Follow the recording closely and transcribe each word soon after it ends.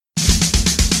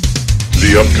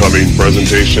The upcoming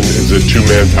presentation is a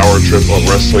two-man power trip of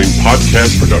wrestling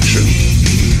podcast production.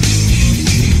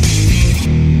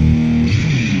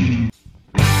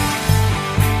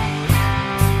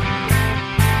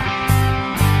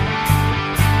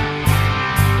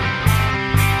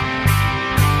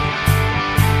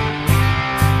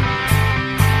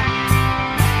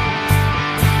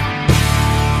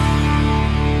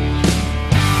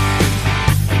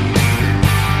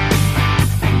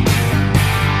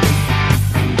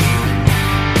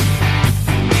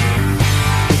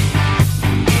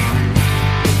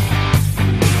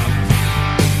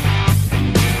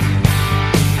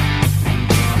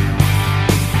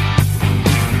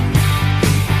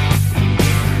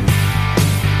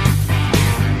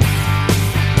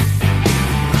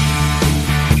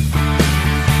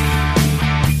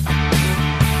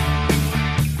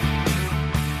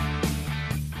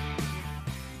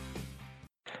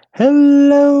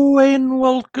 Hello and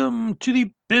welcome to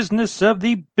the Business of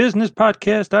the Business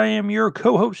podcast. I am your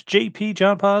co-host, JP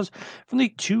John Paz from the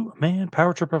Two-Man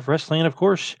Power Trip of Wrestling. And of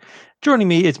course, joining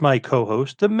me is my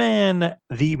co-host, the man,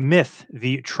 the myth,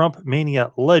 the Trump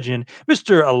Mania legend,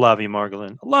 Mr. Alavi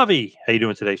Margolin. Alavi, how you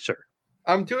doing today, sir?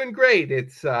 I'm doing great.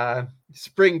 It's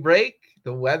spring break.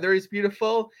 The weather is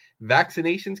beautiful.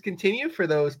 Vaccinations continue for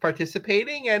those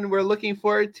participating, and we're looking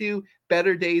forward to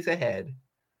better days ahead.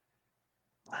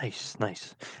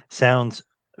 Nice. Sounds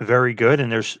very good.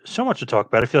 And there's so much to talk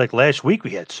about. I feel like last week we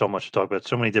had so much to talk about,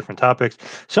 so many different topics.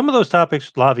 Some of those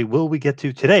topics, Lavi, will we get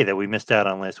to today that we missed out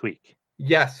on last week?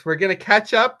 Yes, we're going to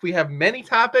catch up. We have many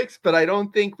topics, but I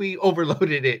don't think we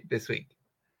overloaded it this week.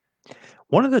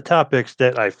 One of the topics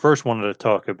that I first wanted to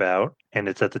talk about, and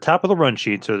it's at the top of the run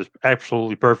sheet, so it's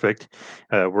absolutely perfect.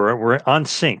 We're on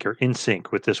sync or in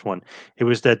sync with this one. It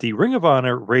was that the Ring of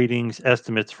Honor ratings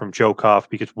estimates from Joe Koff,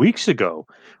 because weeks ago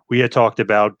we had talked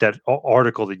about that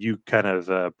article that you kind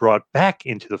of brought back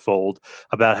into the fold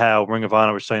about how Ring of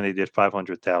Honor was saying they did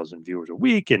 500,000 viewers a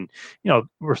week, and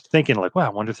we're thinking like, wow,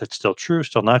 I wonder if that's still true,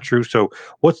 still not true. So,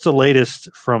 what's the latest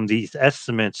from these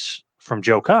estimates from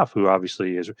Joe Koff, who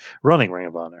obviously is running Ring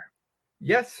of Honor?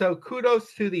 Yes, so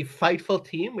kudos to the Fightful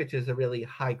team, which is a really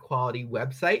high-quality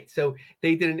website. So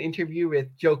they did an interview with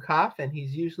Joe Koff, and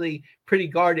he's usually pretty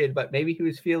guarded, but maybe he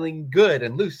was feeling good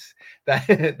and loose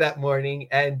that morning.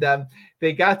 And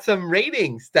they got some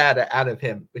ratings data out of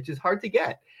him, which is hard to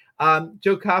get.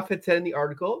 Joe Koff had said in the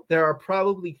article, there are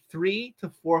probably 300,000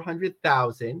 to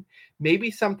 400,000, maybe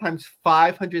sometimes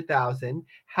 500,000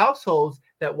 households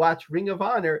that watch Ring of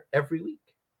Honor every week.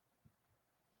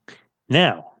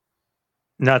 Now,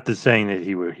 not to saying that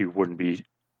he wouldn't be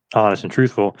honest and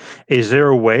truthful. Is there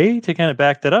a way to kind of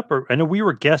back that up? Or I know we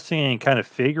were guessing and kind of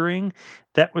figuring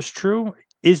that was true.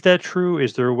 Is that true?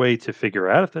 Is there a way to figure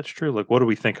out if that's true? Like, what do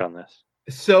we think on this?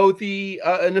 So the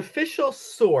an official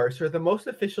source, or the most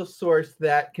official source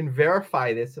that can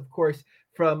verify this, of course,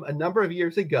 from a number of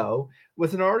years ago,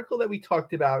 was an article that we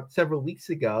talked about several weeks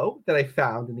ago that I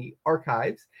found in the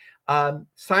archives.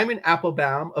 Simon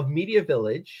Applebaum of Media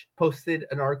Village posted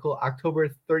an article October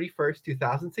 31st,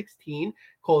 2016,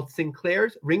 called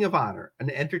Sinclair's Ring of Honor, an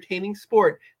entertaining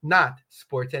sport, not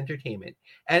sports entertainment.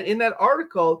 And in that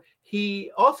article,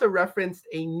 he also referenced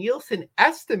a Nielsen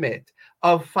estimate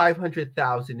of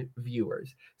 500,000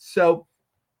 viewers. So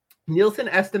Nielsen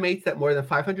estimates that more than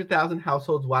 500,000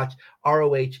 households watch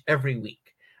ROH every week.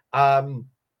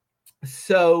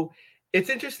 So it's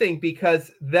interesting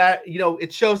because that,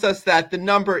 it shows us that the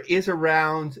number is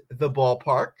around the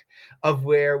ballpark of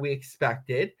where we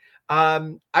expected.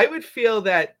 I would feel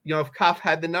that, if Koff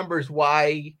had the numbers,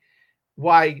 why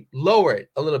lower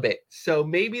it a little bit? So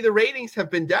maybe the ratings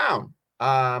have been down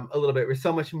a little bit. There's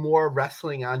so much more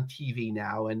wrestling on TV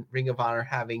now, and Ring of Honor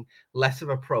having less of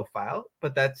a profile,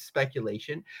 but that's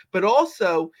speculation. But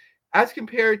also, as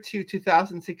compared to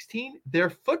 2016, their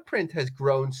footprint has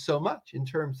grown so much in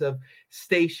terms of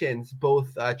stations,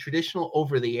 both traditional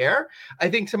over the air. I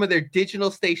think some of their digital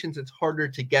stations, it's harder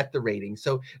to get the ratings.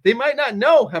 So they might not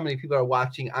know how many people are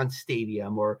watching on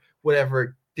Stadium or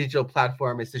whatever digital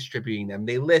platform is distributing them.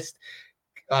 They list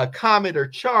Comet or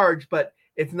Charge, but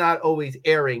it's not always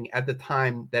airing at the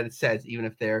time that it says, even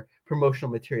if their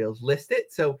promotional materials list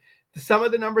it. So some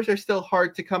of the numbers are still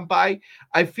hard to come by.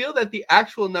 I feel that the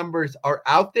actual numbers are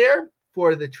out there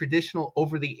for the traditional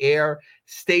over-the-air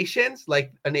stations,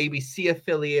 like an ABC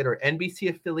affiliate or NBC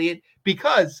affiliate,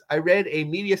 because I read a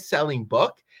media selling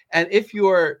book. And if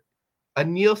you're a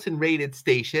Nielsen-rated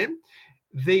station,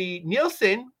 the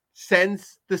Nielsen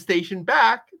sends the station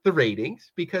back the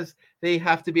ratings because they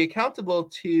have to be accountable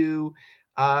to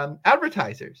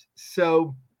advertisers.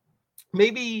 So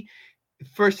maybe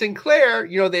for Sinclair,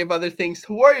 they have other things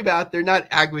to worry about. They're not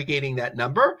aggregating that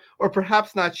number, or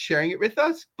perhaps not sharing it with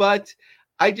us, but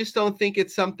I just don't think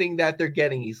it's something that they're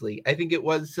getting easily. I think it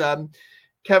was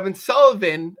Kevin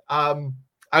Sullivan.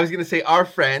 I was going to say our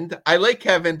friend. I like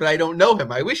Kevin, but I don't know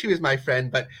him. I wish he was my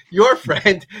friend, but your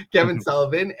friend, Kevin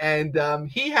Sullivan. And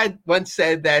he had once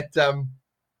said that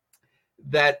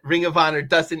that Ring of Honor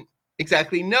doesn't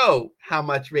exactly know how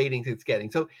much ratings it's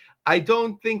getting. So I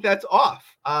don't think that's off.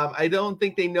 I don't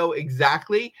think they know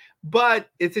exactly, but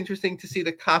it's interesting to see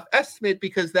the COF estimate,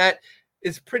 because that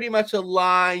is pretty much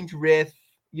aligned with,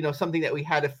 something that we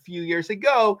had a few years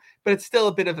ago, but it's still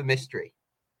a bit of a mystery.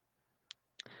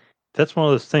 That's one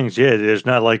of those things. Yeah, there's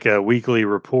not like a weekly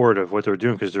report of what they're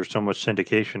doing because there's so much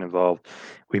syndication involved.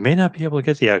 We may not be able to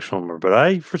get the actual number,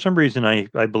 but for some reason, I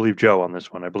believe Joe on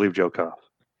this one. I believe Joe Koff.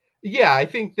 Yeah, I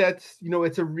think that's,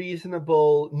 it's a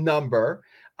reasonable number.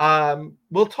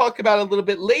 We'll talk about it a little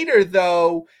bit later,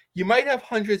 though. You might have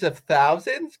hundreds of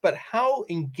thousands, but how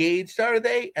engaged are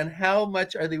they, and how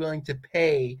much are they willing to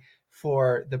pay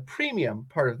for the premium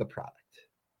part of the product?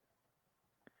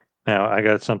 Now, I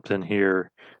got something here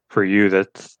for you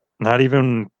that's not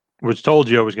even was told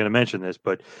you I was going to mention this,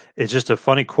 but it's just a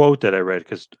funny quote that I read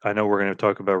because I know we're going to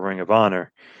talk about Ring of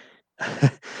Honor.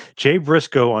 Jay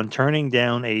Briscoe, on turning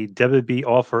down a WWE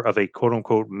offer of a quote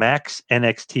unquote max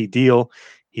NXT deal,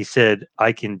 he said,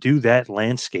 "I can do that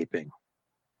landscaping."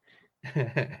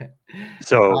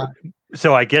 So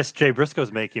I guess Jay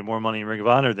Briscoe's making more money in Ring of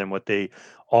Honor than what they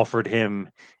offered him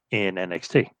in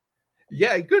NXT.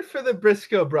 Yeah, good for the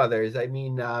Briscoe brothers. I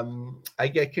mean, I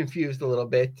get confused a little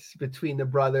bit between the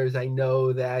brothers. I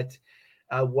know that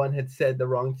one had said the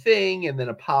wrong thing and then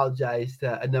apologized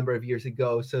a number of years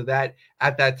ago. So that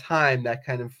at that time, that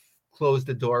kind of closed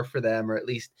the door for them, or at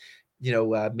least,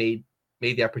 made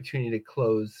the opportunity to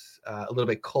close a little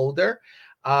bit colder.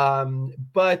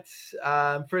 But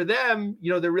for them,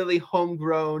 they're really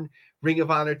homegrown Ring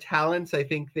of Honor talents. I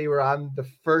think they were on the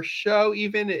first show,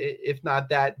 even if not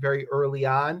that very early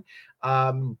on.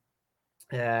 And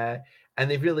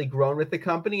they've really grown with the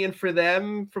company. And for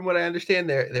them, from what I understand,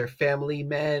 they're family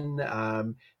men.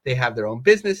 They have their own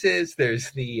businesses. There's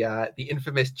the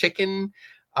infamous chicken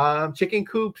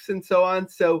coops and so on.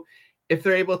 So if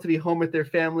they're able to be home with their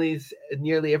families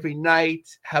nearly every night,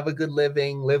 have a good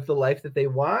living, live the life that they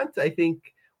want, I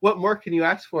think, what more can you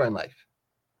ask for in life?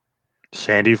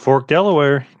 Sandy Fork,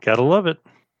 Delaware. Gotta love it.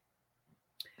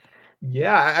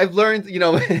 Yeah, I've learned,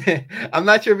 I'm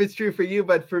not sure if it's true for you,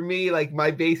 but for me, like,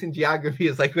 my base in geography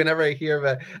is like, whenever I hear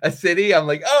of a city, I'm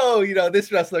like, oh,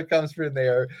 this wrestler comes from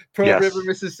there. Pearl River,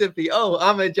 Mississippi. Oh,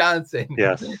 Ahmed Johnson.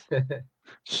 Yes.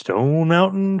 Stone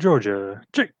Mountain, Georgia.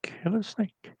 Jake and a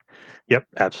snake. Yep,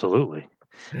 absolutely.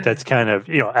 That's kind of,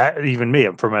 even me,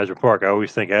 I'm from Asbury Park. I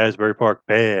always think Asbury Park,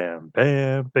 Bam,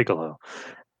 Bam, Bigelow.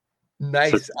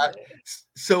 Nice.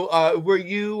 So were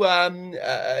you,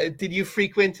 did you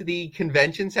frequent the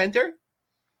convention center?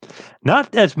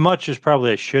 Not as much as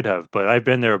probably I should have, but I've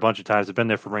been there a bunch of times. I've been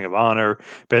there for Ring of Honor,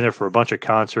 been there for a bunch of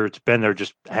concerts, been there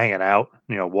just hanging out,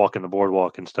 walking the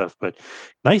boardwalk and stuff. But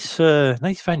nice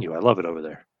venue. I love it over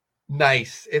there.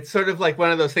 Nice. It's sort of like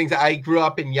one of those things. I grew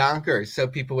up in Yonkers, so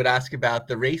people would ask about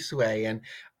the Raceway, and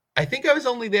I think I was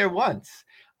only there once.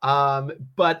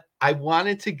 But I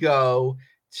wanted to go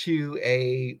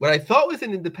to what I thought was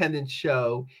an independent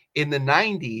show in the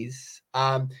 90s.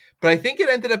 But I think it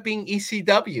ended up being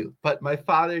ECW, but my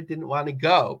father didn't want to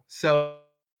go. So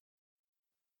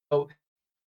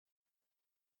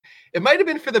it might have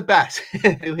been for the best.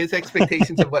 His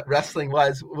expectations of what wrestling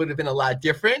would have been a lot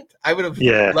different. I would have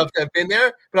loved to have been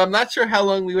there, but I'm not sure how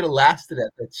long we would have lasted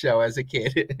at that show as a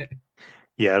kid.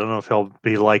 Yeah, I don't know if he'll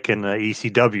be liking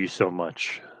ECW so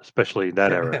much, especially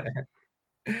that era.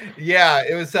 Yeah,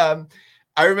 it was.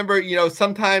 I remember,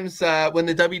 sometimes when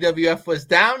the WWF was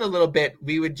down a little bit,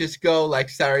 we would just go like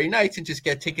Saturday nights and just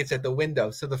get tickets at the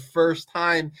window. So the first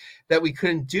time that we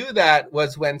couldn't do that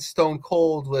was when Stone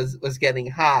Cold was getting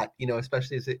hot,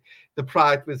 especially as the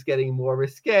product was getting more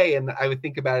risque. And I would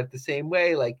think about it the same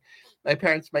way. Like, my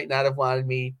parents might not have wanted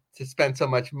me to spend so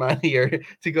much money or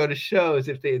to go to shows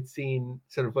if they had seen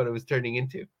sort of what it was turning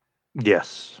into.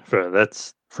 Yes,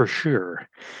 that's for sure.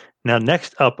 Now,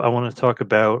 next up, I want to talk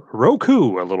about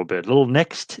Roku a little bit, little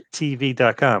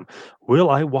nexttv.com.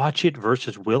 Will I watch it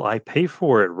versus will I pay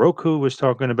for it? Roku was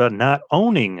talking about not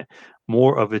owning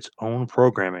more of its own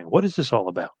programming. What is this all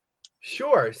about?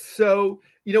 Sure. So,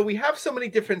 we have so many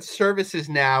different services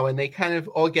now, and they kind of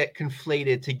all get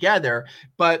conflated together.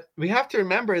 But we have to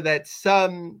remember that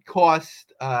some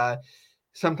cost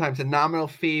sometimes a nominal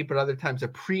fee, but other times a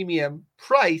premium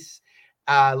price.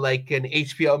 like an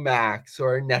HBO Max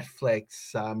or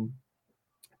Netflix,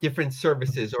 different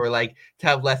services, or like to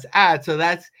have less ads. So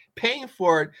that's paying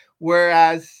for it.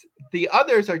 Whereas the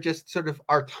others are just sort of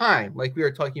our time, like we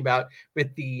were talking about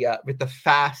with the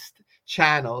fast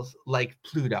channels like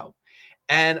Pluto.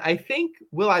 And I think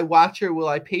will I watch or will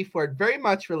I pay for it very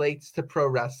much relates to pro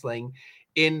wrestling.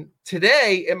 In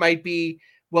today, it might be,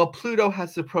 well, Pluto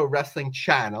has the pro wrestling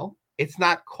channel. It's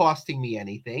not costing me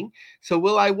anything. So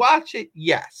will I watch it?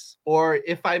 Yes. Or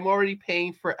if I'm already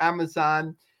paying for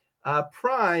Amazon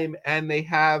Prime and they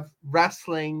have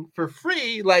wrestling for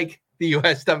free, like the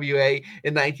USWA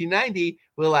in 1990,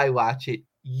 will I watch it?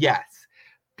 Yes.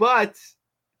 But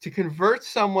to convert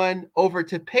someone over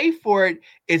to pay for it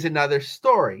is another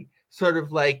story. Sort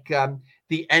of like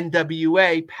the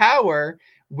NWA Power,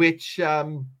 which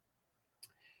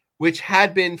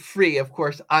had been free, of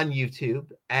course, on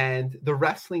YouTube, and the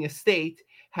Wrestling Estate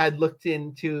had looked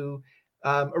into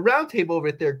a roundtable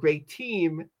with their great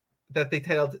team that they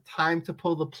titled "Time to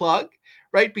Pull the Plug,"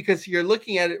 right? Because you're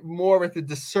looking at it more with a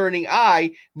discerning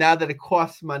eye now that it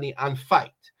costs money on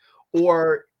Fight.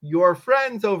 Or your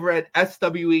friends over at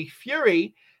SWE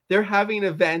Fury, they're having an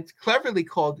event cleverly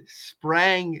called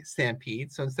Sprang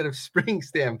Stampede. So instead of Spring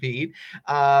Stampede,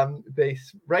 they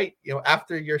right,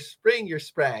 after your spring, you're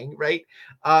sprang, right?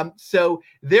 So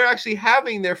they're actually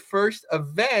having their first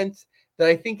event that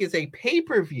I think is a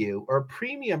pay-per-view or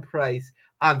premium price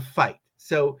on Fight.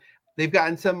 So they've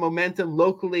gotten some momentum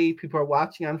locally. People are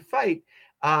watching on Fight,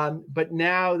 but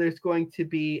now there's going to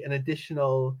be an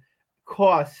additional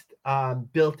cost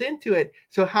built into it.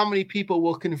 So how many people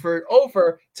will convert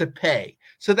over to pay?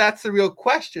 So that's the real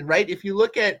question, right? If you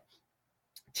look at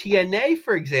TNA,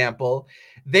 for example,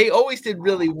 they always did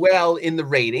really well in the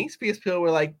ratings because people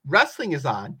were like, wrestling is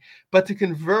on. But to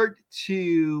convert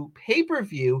to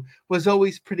pay-per-view was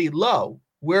always pretty low.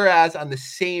 Whereas on the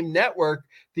same network,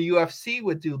 the UFC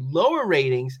would do lower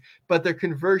ratings, but their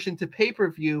conversion to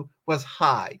pay-per-view was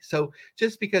high. So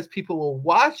just because people will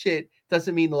watch it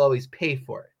doesn't mean they'll always pay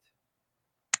for it.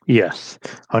 Yes,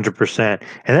 100%.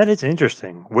 And that is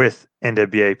interesting with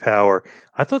NWA Power.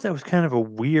 I thought that was kind of a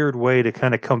weird way to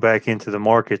kind of come back into the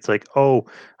market. It's like, oh,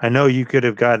 I know you could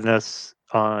have gotten us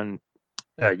on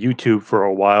YouTube for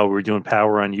a while. We were doing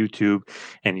Power on YouTube,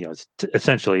 and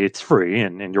essentially it's free,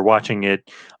 and you're watching it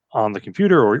on the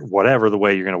computer or whatever the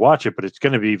way you're going to watch it, but it's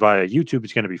going to be via YouTube.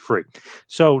 It's going to be free.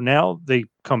 So now they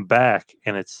come back,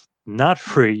 and it's not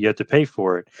free. You have to pay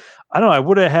for it. I don't know. I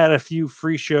would have had a few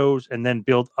free shows and then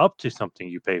build up to something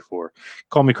you pay for.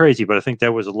 Call me crazy, but I think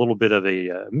that was a little bit of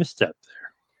a misstep there.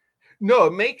 No,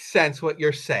 it makes sense what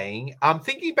you're saying. I'm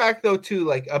thinking back though to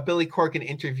like a Billy Corgan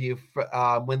interview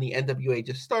when the NWA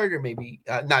just started, or maybe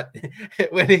not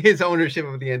when his ownership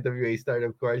of the NWA started,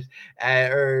 of course,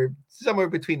 or somewhere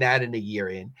between that and a year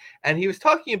in. And he was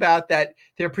talking about that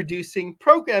they're producing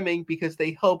programming because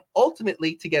they hope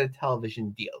ultimately to get a television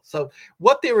deal. So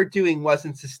what they were doing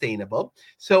wasn't sustainable.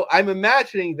 So I'm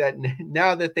imagining that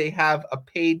now that they have a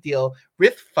paid deal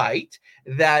with Fight,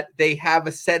 that they have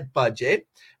a set budget.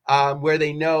 Where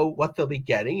they know what they'll be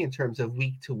getting in terms of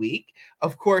week to week.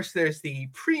 Of course, there's the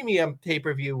premium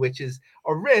pay-per-view, which is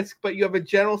a risk, but you have a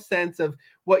general sense of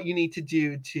what you need to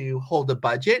do to hold a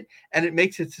budget, and it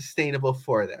makes it sustainable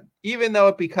for them. Even though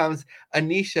it becomes a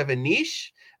niche of a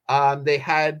niche, they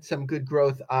had some good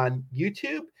growth on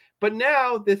YouTube, but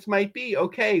now this might be,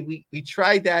 okay, we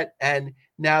tried that, and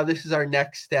now this is our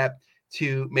next step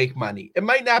to make money. It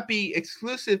might not be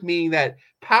exclusive, meaning that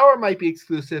Power might be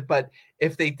exclusive, but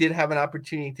if they did have an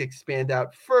opportunity to expand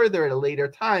out further at a later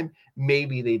time,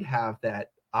 maybe they'd have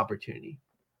that opportunity.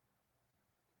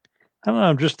 I don't know.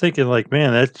 I'm just thinking like,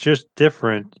 man, that's just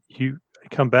different. You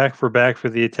come back for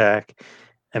the attack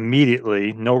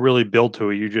immediately. No really build to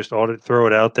it. You just throw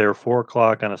it out there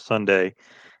 4:00 on a Sunday.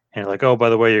 And like, oh, by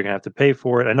the way, you're gonna have to pay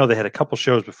for it. I know they had a couple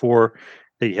shows before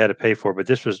that you had to pay for, but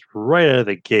this was right out of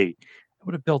the gate. I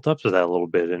would have built up to that a little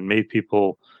bit and made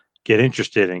people get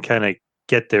interested and kind of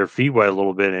get their feet wet a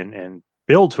little bit and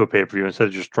build to a pay-per-view instead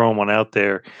of just throwing one out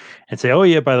there and say, oh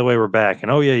yeah, by the way, we're back.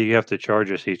 And oh yeah, you have to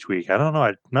charge us each week. I don't know.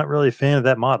 I'm not really a fan of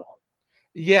that model.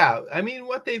 Yeah, I mean,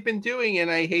 what they've been doing, and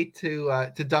I hate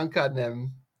to dunk on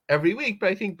them every week, but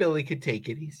I think Billy could take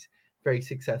it. He's a very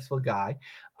successful guy.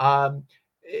 I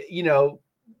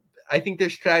think their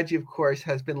strategy, of course,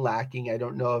 has been lacking. I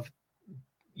don't know if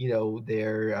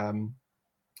their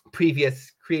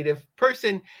previous creative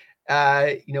person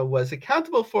was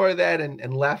accountable for that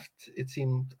and left, it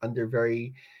seemed, under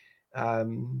very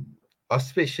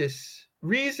auspicious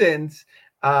reasons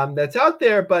that's out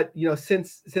there. But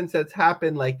since that's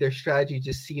happened, like, their strategy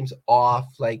just seems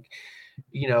off. Like,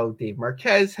 Dave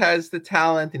Marquez has the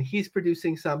talent and he's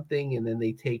producing something, and then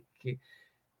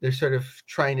they're sort of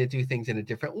trying to do things in a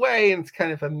different way, and it's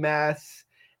kind of a mess.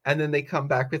 And then they come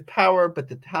back with Power, but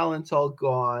the talent's all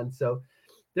gone. So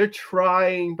they're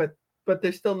trying, but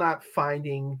they're still not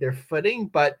finding their footing.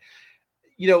 But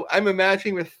I'm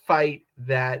imagining with Fight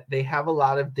that they have a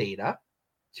lot of data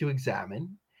to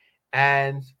examine,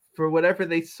 and for whatever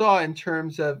they saw in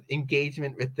terms of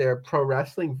engagement with their pro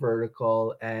wrestling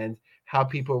vertical and how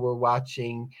people were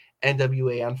watching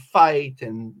NWA on Fight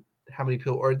and how many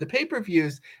people ordered the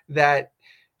pay-per-views, that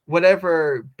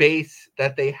whatever base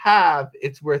that they have,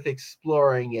 it's worth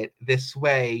exploring it this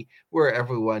way where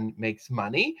everyone makes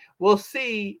money. We'll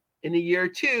see in a year or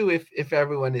two if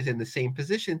everyone is in the same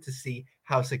position to see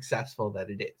how successful that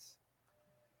it is.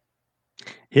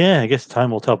 Yeah, I guess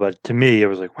time will tell. But to me, it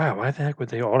was like, wow, why the heck would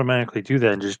they automatically do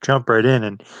that and just jump right in?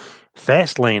 And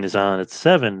Fastlane is on at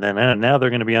 7, then now they're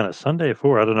going to be on a Sunday at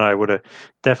 4. I don't know. I would have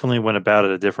definitely went about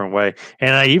it a different way.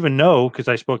 And I even know, because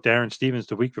I spoke to Aaron Stevens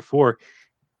the week before,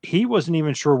 he wasn't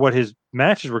even sure what his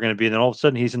matches were going to be. And then all of a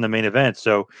sudden he's in the main event.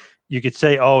 So you could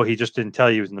say, oh, he just didn't tell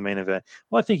you he was in the main event.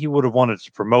 Well, I think he would have wanted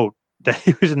to promote that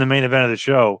he was in the main event of the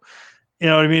show. You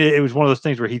know what I mean? It was one of those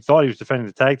things where he thought he was defending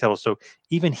the tag title. So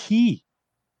even he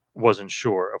wasn't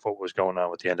sure of what was going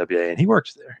on with the NWA, and he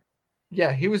works there.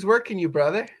 Yeah, he was working you,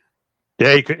 brother.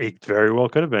 Yeah, he very well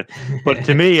could have been. But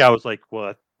to me, I was like,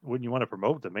 well, wouldn't you want to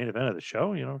promote the main event of the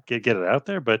show? Get it out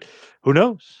there. But who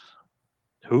knows?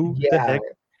 Who the heck?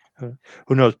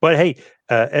 Who knows? But hey,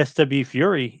 SW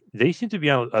Fury, they seem to be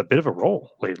on a bit of a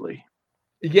roll lately.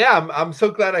 Yeah, I'm so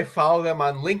glad I follow them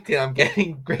on LinkedIn. I'm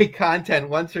getting great content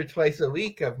once or twice a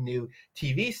week of new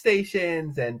TV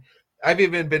stations, and I've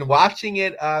even been watching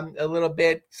it a little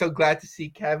bit. So glad to see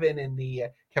Kevin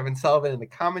Sullivan in the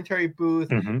commentary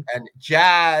booth, and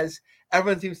Jazz.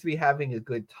 Everyone seems to be having a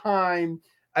good time.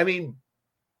 I mean,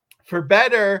 for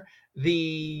better,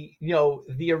 the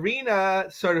arena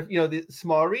sort of, the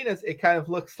small arenas, it kind of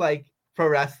looks like pro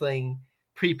wrestling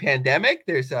pre-pandemic.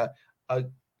 There's a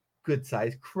good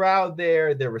sized crowd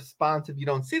there. They're responsive. You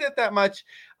don't see that much.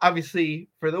 Obviously,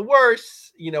 for the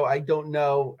worse, I don't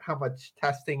know how much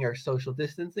testing or social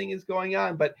distancing is going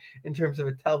on, but in terms of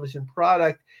a television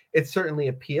product, it certainly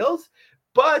appeals.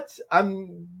 But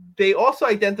they also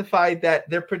identified that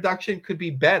their production could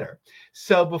be better.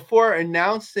 So before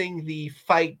announcing the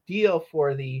Fight deal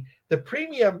for the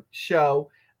premium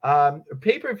show,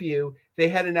 pay-per-view, they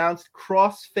had announced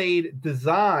Crossfade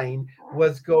Design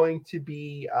was going to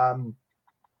be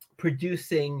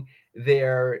producing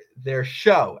their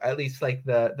show, at least like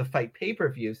the Fight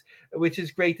pay-per-views, which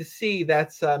is great to see.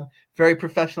 That's very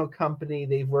professional company.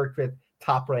 They've worked with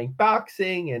Top Rank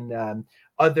Boxing and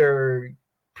other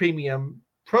premium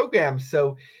programs.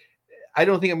 So I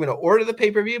don't think I'm going to order the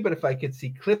pay-per-view, but if I could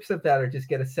see clips of that or just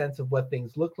get a sense of what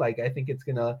things look like, I think it's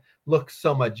going to look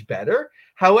so much better.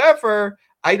 However,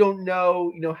 I don't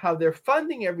know, how they're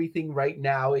funding everything right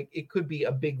now. It could be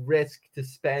a big risk to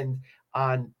spend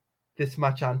on this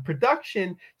much on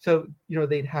production. So,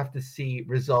 they'd have to see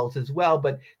results as well,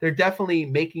 but they're definitely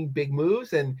making big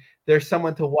moves, and there's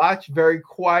someone to watch very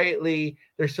quietly.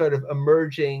 They're sort of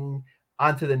emerging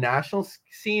onto the national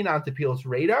scene, onto people's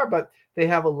radar, but they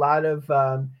have a lot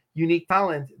of unique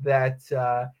talent that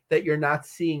you're not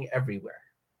seeing everywhere.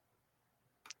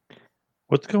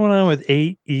 What's going on with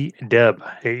AEW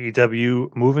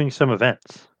moving some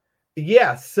events?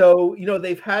 Yeah, so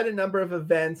they've had a number of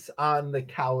events on the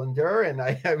calendar, and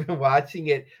I have been watching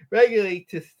it regularly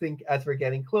to think as we're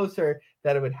getting closer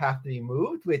that it would have to be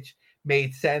moved, which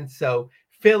made sense. So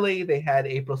Philly, they had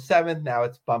April 7th, now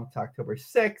it's bumped to October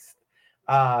 6th.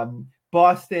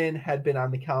 Boston had been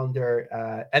on the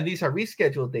calendar, and these are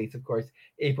rescheduled dates, of course.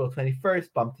 April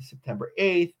 21st, bumped to September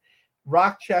 8th.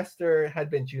 Rochester had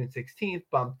been June 16th,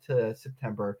 bumped to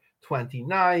September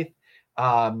 29th.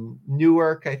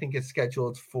 Newark, I think, is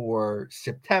scheduled for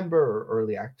September or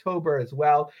early October as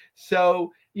well.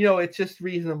 So, it's just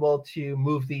reasonable to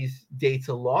move these dates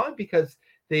along because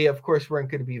they, of course,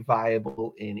 weren't going to be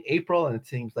viable in April. And it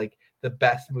seems like the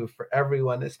best move for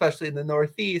everyone, especially in the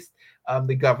Northeast.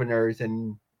 The governors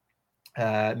and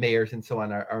mayors and so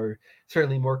on are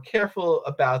certainly more careful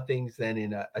about things than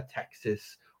in a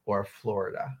Texas or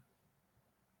Florida.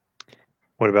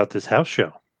 What about this house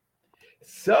show?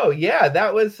 So yeah,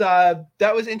 that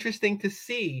was interesting to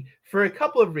see for a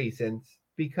couple of reasons,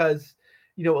 because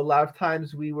a lot of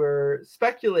times we were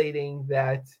speculating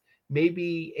that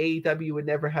maybe AEW would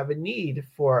never have a need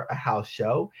for a house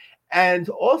show, and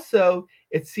also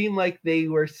it seemed like they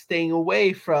were staying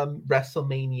away from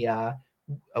WrestleMania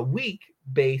week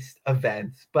based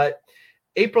events. But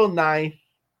April 9th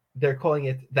they're calling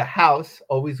it The House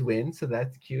Always Wins, so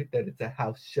that's cute that it's a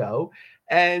house show.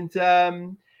 And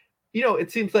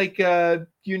it seems like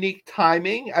unique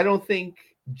timing. I don't think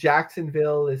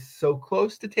Jacksonville is so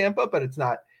close to Tampa, but it's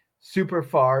not super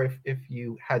far if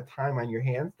you had time on your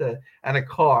hands and a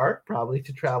car probably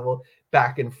to travel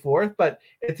back and forth. But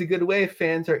it's a good way if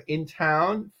fans are in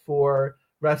town for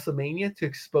WrestleMania to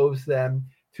expose them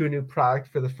to a new product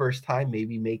for the first time,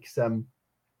 maybe make some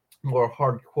more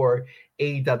hardcore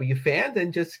AEW fans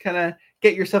and just kind of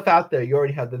get yourself out there. You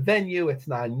already have the venue. It's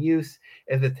not in use.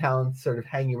 If the talent's sort of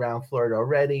hanging around Florida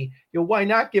already, why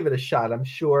not give it a shot? I'm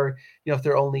sure, if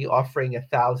they're only offering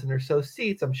 1,000 or so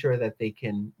seats, I'm sure that they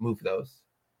can move those.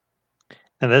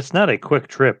 And that's not a quick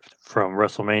trip from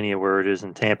WrestleMania where it is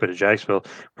in Tampa to Jacksonville,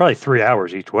 probably 3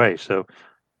 hours each way. So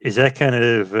is that kind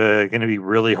of going to be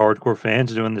really hardcore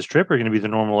fans doing this trip or going to be the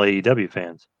normal AEW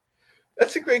fans?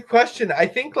 That's a great question. I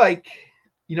think they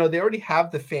already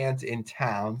have the fans in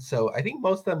town. So I think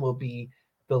most of them will be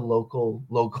the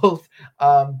locals.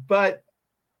 But,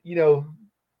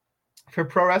 for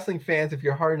pro wrestling fans, if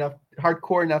you're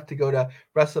hardcore enough to go to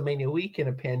WrestleMania week in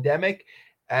a pandemic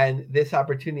and this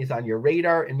opportunity is on your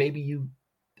radar, and maybe you,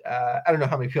 I don't know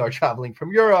how many people are traveling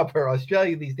from Europe or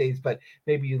Australia these days, but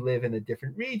maybe you live in a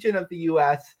different region of the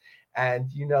US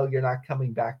and you're not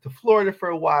coming back to Florida for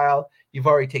a while. You've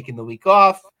already taken the week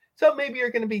off. So maybe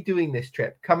you're going to be doing this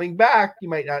trip. Coming back, you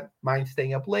might not mind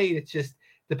staying up late. It just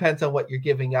depends on what you're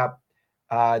giving up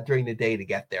during the day to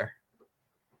get there.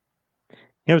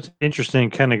 It's interesting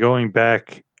kind of going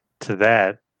back to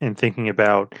that and thinking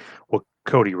about what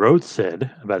Cody Rhodes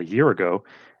said about a year ago.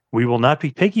 We will not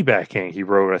be piggybacking, he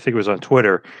wrote, I think it was on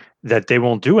Twitter, that they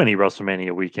won't do any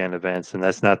WrestleMania weekend events, and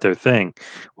that's not their thing.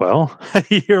 Well, a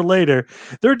year later,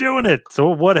 they're doing it. So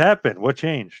what happened? What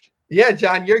changed? Yeah,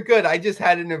 John, you're good. I just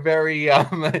had in a very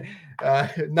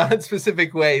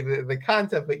non-specific way the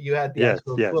concept, but you had the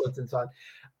actual quotes and so on.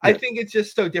 I think it's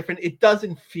just so different. It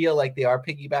doesn't feel like they are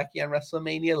piggybacking on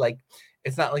WrestleMania. Like,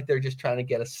 it's not like they're just trying to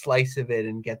get a slice of it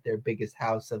and get their biggest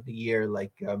house of the year,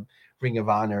 like Ring of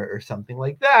Honor or something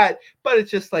like that. But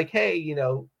it's just like, hey,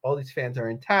 all these fans are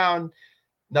in town,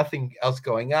 nothing else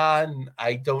going on.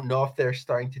 I don't know if they're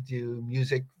starting to do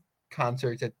music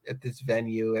concerts at this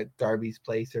venue at Darby's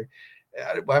place, or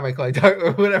why am I calling it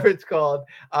or whatever it's called.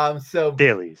 So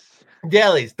Daly's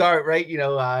Darby, right?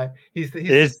 He's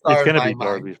it's going to be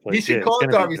Darby's place. He should call it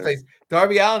Darby's place.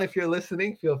 Darby Allin, if you're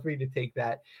listening, feel free to take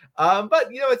that. But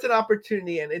it's an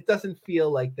opportunity, and it doesn't feel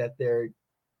like that they're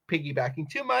piggybacking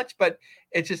too much, but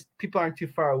it's just people aren't too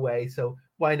far away, so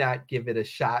why not give it a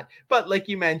shot? But like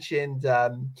you mentioned,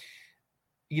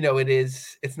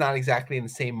 it's not exactly in the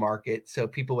same market, so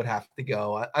people would have to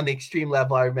go. On the extreme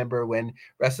level, I remember when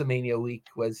WrestleMania week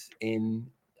was in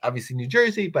obviously New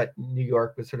Jersey, but New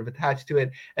York was sort of attached to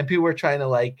it, and people were trying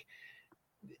to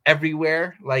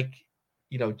everywhere,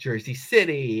 Jersey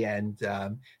City and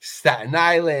Staten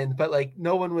Island, but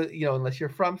no one was, unless you're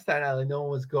from Staten Island, no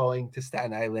one was going to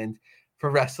Staten Island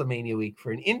for WrestleMania week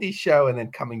for an indie show and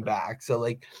then coming back. So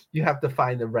you have to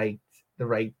find the right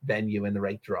venue and the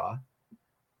right draw.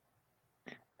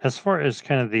 As far as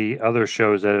kind of the other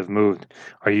shows that have moved,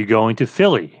 are you going to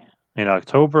Philly in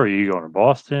October? Are you going to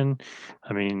Boston?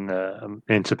 I mean,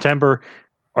 in September,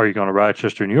 are you going to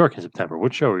Rochester, New York in September?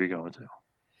 Which show are you going to?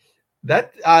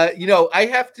 That I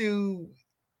have to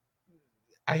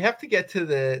get to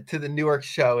the Newark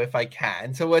show if I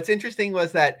can. So what's interesting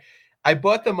was that I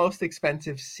bought the most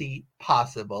expensive seat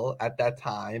possible at that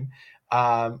time.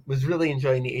 Was really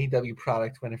enjoying the AEW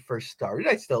product when it first started.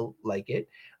 I still like it.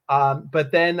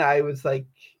 But then I was like,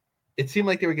 it seemed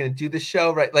like they were going to do the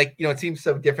show, right? It seems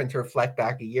so different to reflect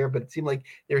back a year, but it seemed like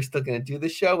they were still going to do the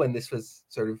show, and this was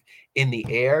sort of in the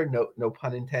air, no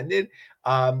pun intended.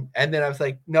 And then I was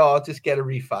like, no, I'll just get a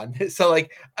refund. So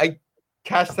I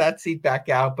cashed that seat back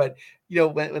out. But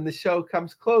when the show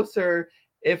comes closer,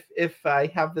 if I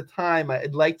have the time,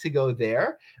 I'd like to go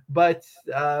there. But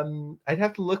I'd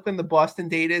have to look when the Boston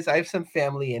date is. I have some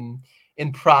family in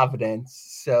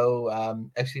Providence, so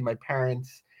actually my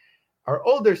parents are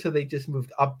older, so they just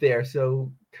moved up there.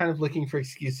 So kind of looking for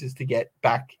excuses to get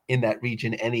back in that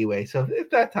region anyway. So if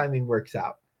that timing works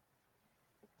out.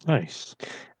 Nice.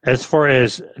 As far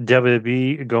as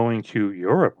WWE going to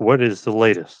Europe, what is the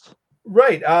latest?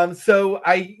 Right. So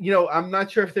I'm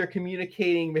not sure if they're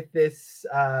communicating with this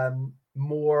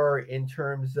more in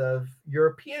terms of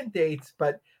European dates,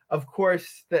 but of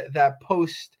course that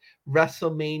post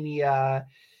WrestleMania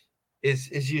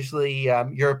is usually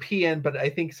European, but I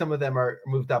think some of them are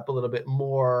moved up a little bit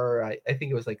more. I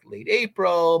think it was late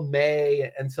April,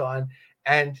 May, and so on.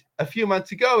 And a few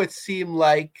months ago, it seemed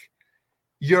like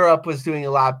Europe was doing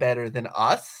a lot better than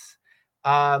us.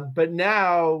 But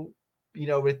now,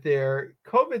 with their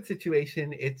COVID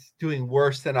situation, it's doing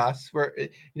worse than us. We're,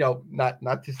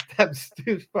 not to step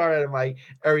too far out of my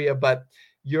area, but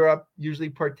Europe usually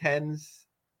portends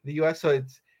the US. So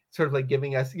it's sort of like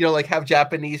giving us, like how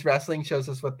Japanese wrestling shows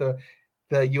us what the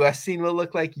US scene will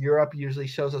look like. Europe usually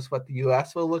shows us what the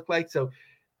US will look like. So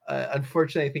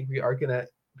unfortunately, I think we are going to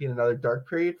be in another dark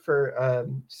period for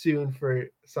soon, for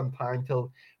some time,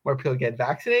 till more people get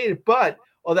vaccinated. But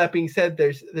all that being said,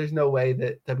 there's no way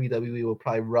that WWE will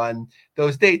probably run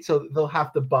those dates, so they'll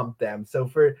have to bump them. So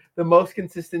for the most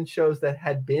consistent shows that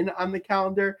had been on the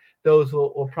calendar, those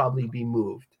will probably be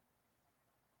moved.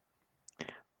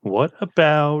 What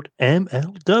about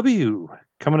MLW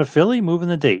coming to Philly, moving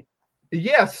the date?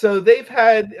 Yeah, so they've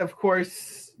had, of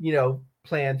course,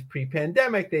 planned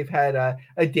pre-pandemic. They've had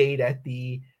a date at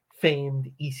the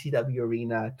famed ECW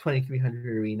Arena,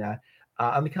 2300 Arena,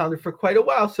 on the calendar for quite a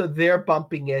while. So they're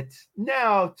bumping it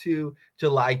now to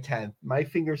July 10th. My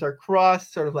fingers are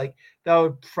crossed, sort of like that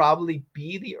would probably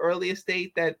be the earliest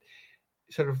date that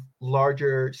sort of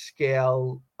larger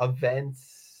scale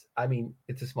events. I mean,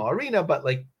 it's a small arena, but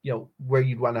where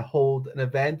you'd want to hold an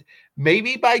event,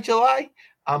 maybe by July.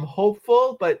 I'm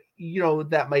hopeful, but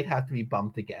that might have to be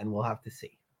bumped again. We'll have to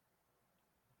see.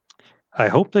 I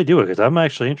hope they do it, because I'm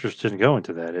actually interested in going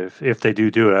to that if they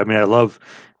do it. I mean, I love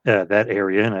that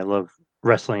area, and I love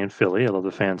wrestling in Philly. I love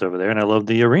the fans over there, and I love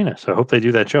the arena. So I hope they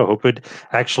do that show. I hope it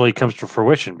actually comes to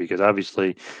fruition, because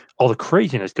obviously all the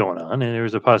craziness going on, and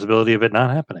there's a possibility of it not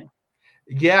happening.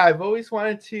 Yeah, I've always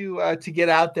wanted to get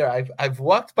out there. I've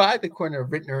walked by the corner of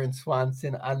Rittner and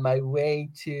Swanson on my way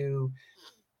to,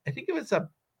 I think it was a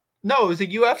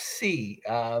UFC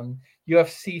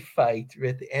UFC fight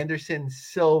with Anderson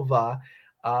Silva.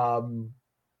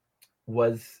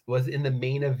 Was in the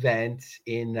main event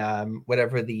in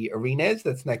whatever the arena is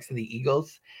that's next to the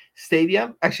Eagles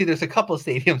Stadium. Actually, there's a couple of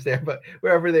stadiums there, but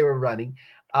wherever they were running.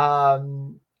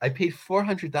 I paid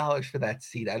 $400 for that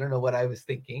seat. I don't know what I was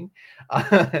thinking,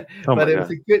 but it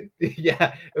was a good, it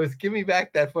was give me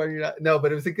back that $400. No,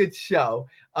 but it was a good show.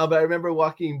 But I remember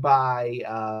walking by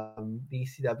the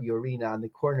ECW arena on the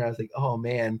corner. I was like, oh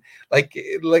man,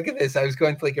 look at this. I was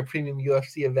going to a premium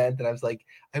UFC event, and I was like,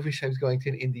 I wish I was going to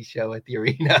an indie show at the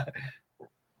arena.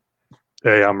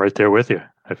 Hey, I'm right there with you.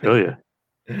 I feel you.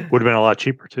 Would have been a lot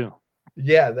cheaper too.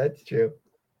 Yeah, that's true.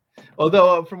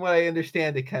 Although, from what I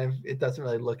understand, it doesn't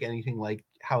really look anything like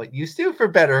how it used to, for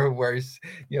better or worse.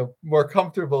 More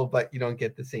comfortable, but you don't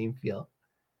get the same feel.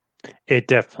 It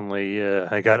definitely,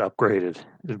 I got upgraded,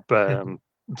 but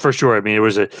for sure. I mean, it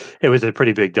was a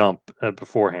pretty big dump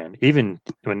beforehand. Even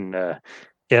when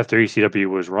after ECW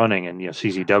was running and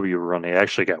CZW were running, it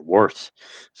actually got worse.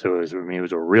 So it was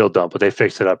a real dump, but they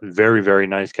fixed it up. Very, very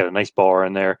nice. Got a nice bar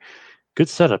in there. Good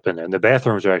setup in there, and the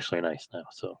bathrooms are actually nice now,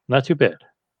 so not too bad.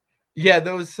 Yeah,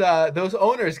 those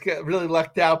owners really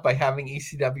lucked out by having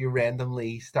ECW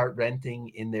randomly start renting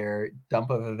in their dump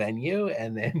of a venue,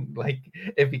 and then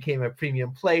it became a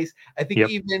premium place. I think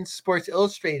even Sports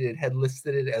Illustrated had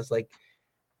listed it as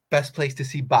best place to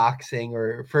see boxing,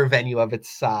 or for a venue of its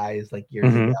size,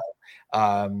 years ago.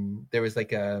 There was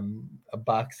a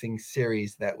boxing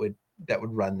series that would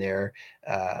run there,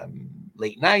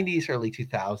 late 90s, early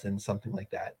 2000s, something like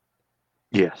that.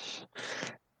 Yes.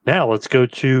 Now let's go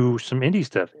to some indie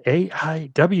stuff.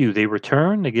 AIW, they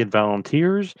return, they get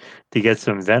volunteers, they get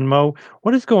some Venmo.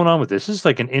 What is going on with this? This is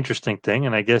an interesting thing,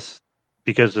 and I guess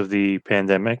because of the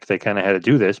pandemic, they kind of had to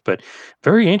do this, but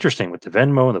very interesting with the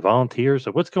Venmo and the volunteers.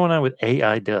 So what's going on with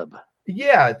AIW?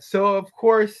 Yeah, so of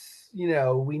course,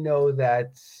 we know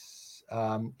that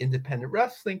independent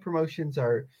wrestling promotions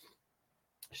are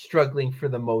struggling for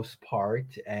the most part,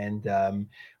 and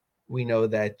we know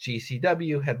that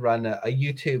GCW had run a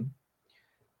YouTube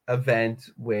event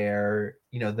where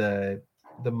the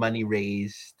money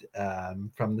raised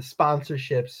from the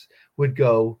sponsorships would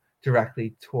go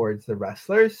directly towards the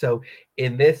wrestlers. So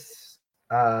in this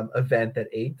event that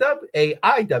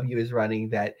AIW is running,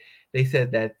 that they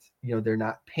said that they're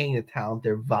not paying the talent,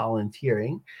 they're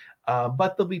volunteering.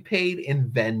 But they'll be paid in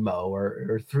Venmo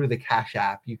or through the Cash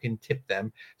App. You can tip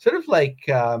them, sort of like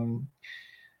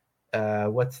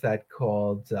what's that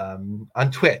called,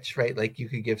 on Twitch, right? You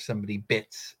could give somebody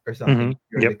bits or something.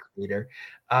 You're the creator.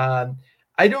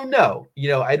 I don't know.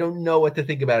 I don't know what to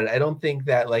think about it. I don't think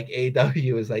that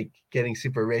AEW is getting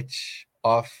super rich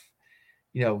off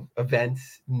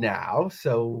events now.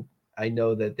 So I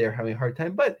know that they're having a hard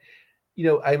time, but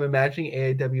I'm imagining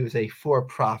AEW is a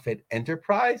for-profit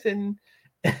enterprise, and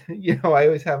I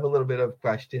always have a little bit of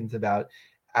questions about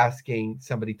asking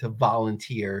somebody to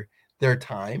volunteer their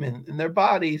time and their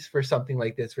bodies for something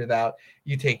like this without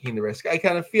you taking the risk. I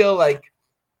kind of feel like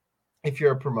if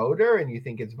you're a promoter and you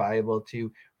think it's viable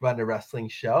to run a wrestling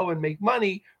show and make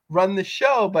money, run the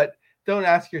show, but don't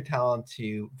ask your talent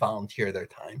to volunteer their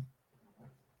time.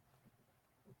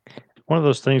 One of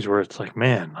those things where it's like,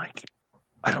 man, like,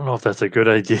 I don't know if that's a good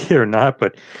idea or not,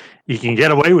 but you can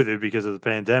get away with it because of the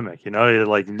pandemic.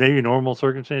 Like maybe normal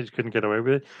circumstances couldn't get away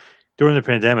with it. During the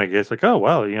pandemic, it's like, oh,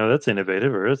 wow, that's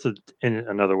innovative, or it's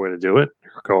another way to do it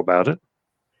or go about it.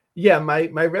 Yeah, my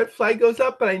red flag goes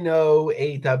up, but I know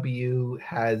AEW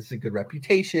has a good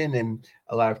reputation and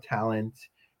a lot of talent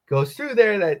goes through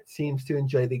there that seems to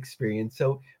enjoy the experience.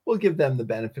 So we'll give them the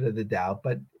benefit of the doubt,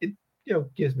 but it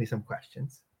gives me some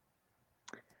questions.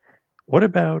 What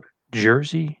about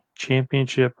Jersey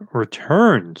Championship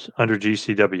returns under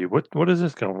GCW? What is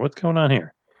this going? What's going on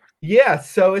here? Yeah,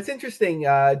 so it's interesting.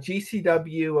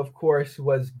 GCW, of course,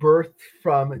 was birthed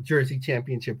from Jersey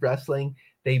Championship Wrestling.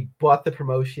 They bought the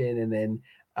promotion and then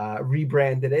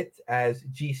rebranded it as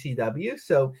GCW.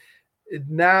 So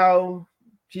now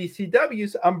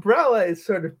GCW's umbrella is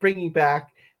sort of bringing back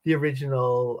the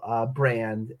original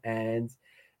brand, and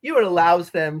it allows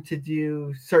them to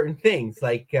do certain things,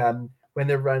 like when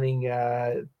they're running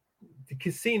the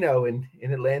casino in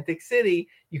Atlantic City,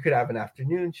 you could have an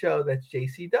afternoon show that's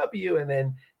JCW and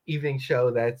then evening show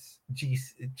that's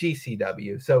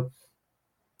GCW. So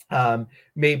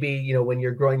maybe when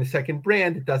you're growing the second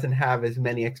brand, it doesn't have as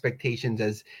many expectations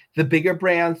as the bigger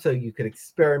brand, so you could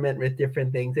experiment with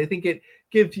different things. I think it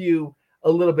gives you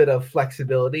a little bit of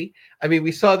flexibility. I mean,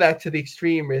 we saw that to the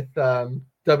extreme with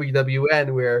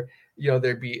WWN, where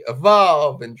there'd be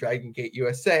Evolve and Dragon Gate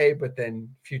USA, but then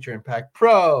Future Impact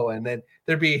Pro, and then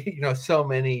there'd be so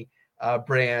many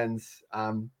brands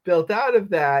built out of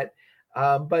that.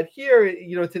 But here,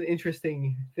 it's an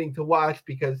interesting thing to watch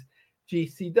because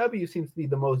GCW seems to be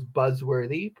the most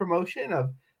buzzworthy promotion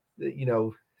of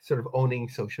sort of owning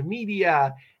social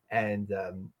media, and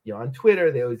on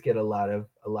Twitter they always get a lot of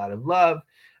love.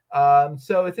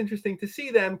 So it's interesting to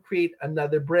see them create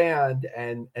another brand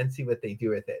and see what they do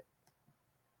with it.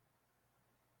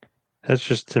 That's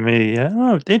just, to me, I don't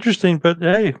know, interesting, but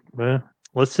hey,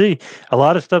 let's see. A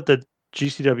lot of stuff that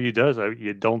GCW does,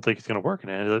 you don't think it's going to work,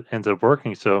 and it ends up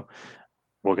working. So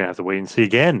we're going to have to wait and see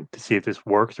again to see if this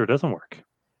works or doesn't work.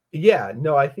 Yeah,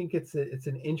 no, I think it's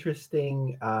an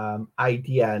interesting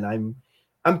idea, and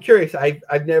I'm curious.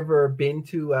 I've never been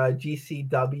to a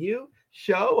GCW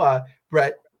show.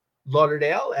 Brett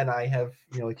Lauderdale and I have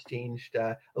exchanged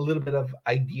a little bit of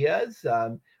ideas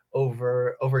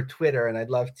over Twitter, and I'd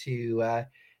love to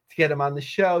get him on the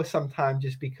show sometime,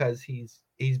 just because he's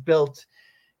built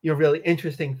really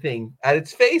interesting thing. At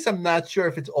its face, I'm not sure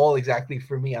if it's all exactly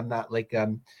for me. I'm not like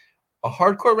a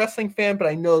hardcore wrestling fan, but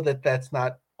I know that that's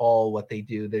not all what they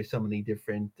do. There's so many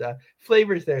different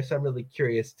flavors there, so I'm really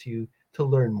curious to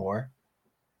learn more.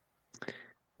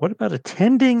 What about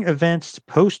attending events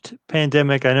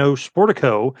post-pandemic? I know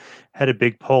Sportico had a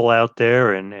big poll out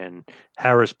there, and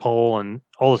Harris poll, and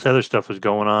all this other stuff was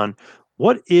going on.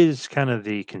 What is kind of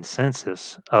the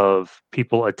consensus of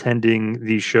people attending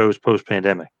these shows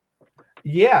post-pandemic?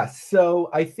 Yeah,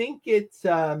 so I think it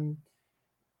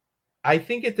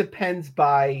depends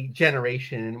by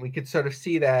generation, and we could sort of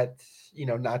see that,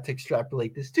 not to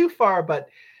extrapolate this too far, but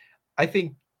I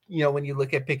think when you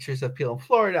look at pictures of people in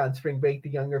Florida on spring break, the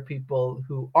younger people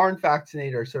who aren't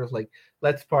vaccinated are sort of like,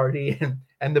 let's party,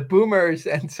 and the boomers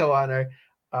and so on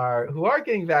are who are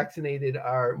getting vaccinated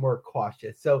are more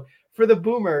cautious. So for the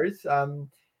boomers, 7%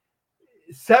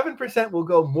 will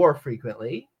go more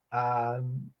frequently,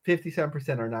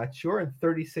 57% are not sure, and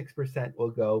 36%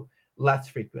 will go less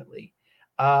frequently.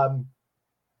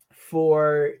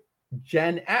 For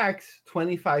Gen X,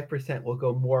 25% will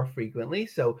go more frequently,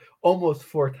 so almost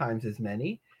 4 times as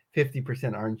many.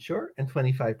 50% aren't sure, and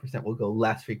 25% will go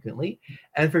less frequently.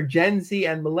 And for Gen Z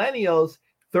and millennials,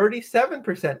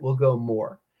 37% will go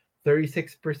more,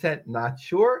 36% not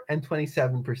sure, and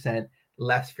 27%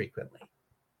 less frequently.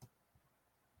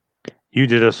 You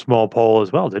did a small poll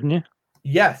as well, didn't you?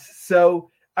 Yes. So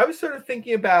I was sort of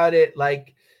thinking about it,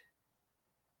 like,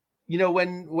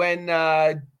 when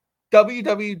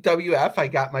WWF, I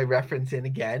got my reference in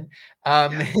again.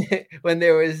 When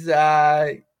there was,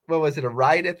 what was it, a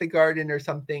riot at the Garden or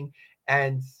something?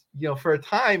 And, for a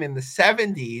time in the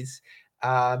 70s,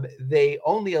 they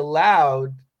only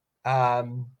allowed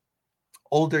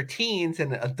older teens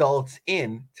and adults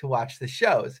in to watch the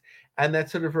shows. And that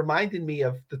sort of reminded me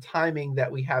of the timing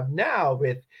that we have now,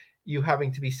 with you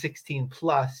having to be 16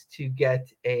 plus to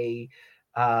get a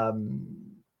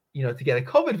to get a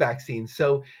COVID vaccine.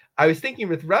 So I was thinking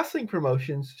with wrestling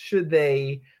promotions, should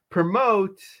they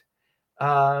promote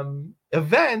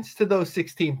events to those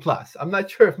 16 plus? I'm not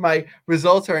sure if my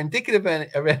results are indicative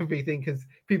of everything because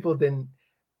people didn't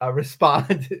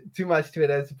respond too much to it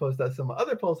as opposed to some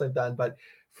other polls I've done, but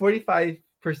 45%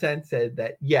 said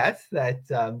that yes,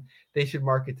 that they should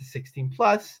market to 16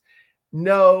 plus.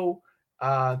 No,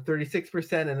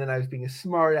 36%. And then I was being a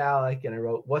smart aleck and I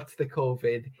wrote, what's the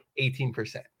COVID?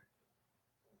 18%.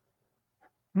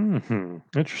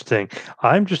 Interesting.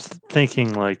 I'm just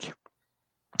thinking, like,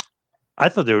 I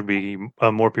thought there would be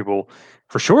more people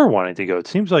for sure wanting to go. It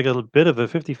seems like a bit of a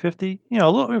 50-50, a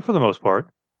little for the most part.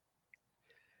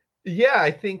 Yeah,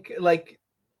 I think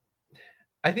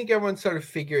everyone's sort of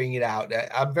figuring it out.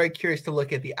 I'm very curious to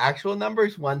look at the actual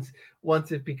numbers once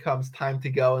it becomes time to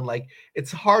go. And like,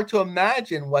 it's hard to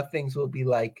imagine what things will be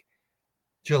like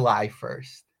July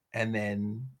 1st and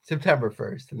then September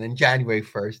 1st and then January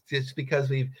 1st, just because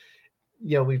we've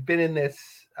been in this,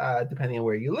 depending on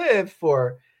where you live,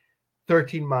 for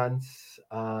 13 months.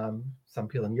 Some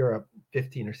people in Europe,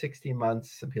 15 or 16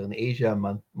 months, some people in Asia, a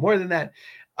month more than that.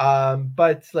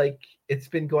 But like, it's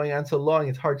been going on so long,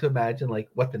 it's hard to imagine like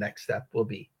what the next step will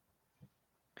be.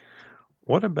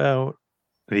 What about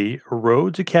the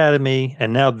Rhodes Academy?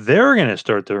 And now they're going to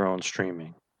start their own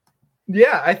streaming.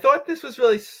 Yeah, I thought this was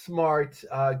really smart.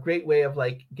 Great way of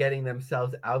like getting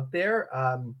themselves out there.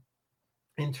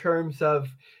 In terms of,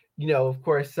 of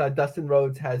course, Dustin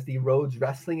Rhodes has the Rhodes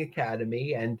Wrestling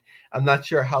Academy, and I'm not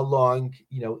sure how long,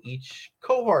 each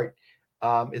cohort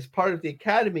is part of the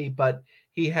academy, but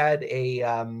he had a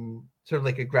sort of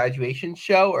like a graduation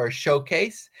show or a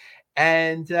showcase.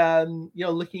 And,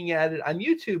 looking at it on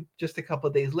YouTube just a couple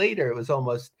of days later, it was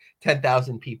almost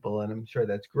 10,000 people. And I'm sure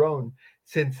that's grown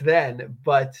since then.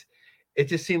 But it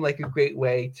just seemed like a great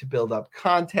way to build up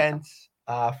content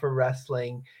for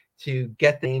wrestling, to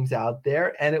get names out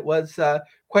there. And it was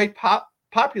quite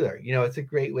popular. It's a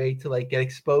great way to like get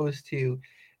expose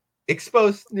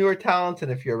newer talents.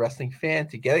 And if you're a wrestling fan,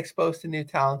 to get exposed to new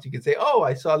talents, you can say, oh,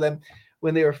 I saw them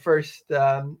when they were first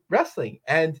wrestling.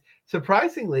 And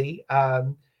surprisingly,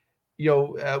 when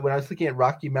I was looking at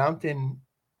Rocky Mountain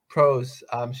Pro's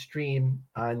stream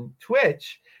on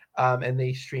Twitch, and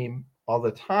they stream all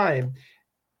the time,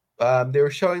 they were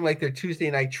showing like their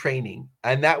Tuesday night training,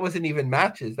 and that wasn't even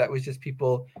matches. That was just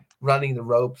people running the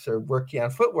ropes or working on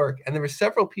footwork. And there were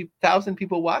several thousand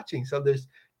people watching. So there's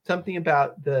something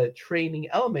about the training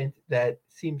element that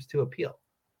seems to appeal.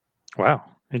 Wow.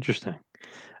 Interesting.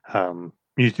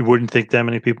 You wouldn't think that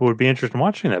many people would be interested in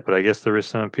watching that, but I guess there is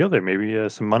some appeal there. Maybe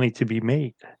some money to be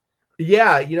made.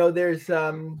 Yeah. There's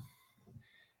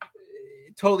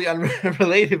totally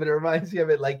unrelated, but it reminds me of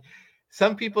it. Like,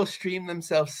 some people stream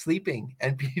themselves sleeping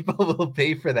and people will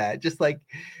pay for that. Just like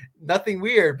nothing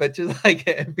weird, but just like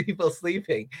people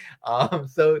sleeping.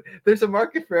 So there's a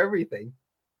market for everything.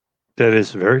 That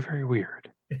is very, very weird.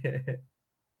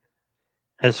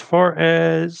 As far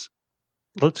as,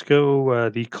 let's go,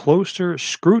 the closer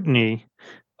scrutiny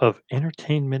of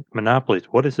entertainment monopolies.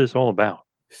 What is this all about?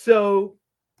 So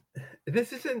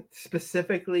this isn't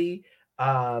specifically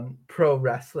pro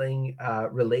wrestling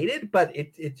related, but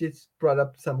it just brought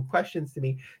up some questions to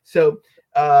me. So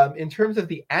in terms of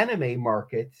the anime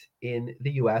market in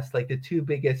the US, like the two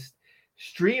biggest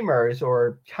streamers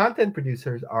or content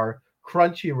producers are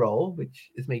Crunchyroll, which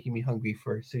is making me hungry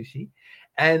for sushi,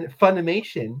 and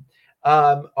Funimation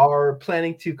are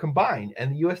planning to combine.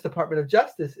 And the US Department of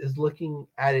Justice is looking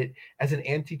at it as an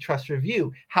antitrust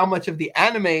review. How much of the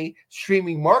anime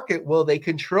streaming market will they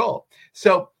control?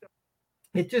 So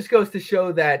it just goes to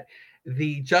show that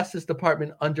the Justice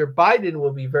Department under Biden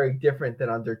will be very different than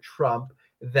under Trump,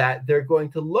 that they're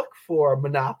going to look for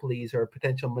monopolies or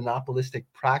potential monopolistic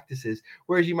practices.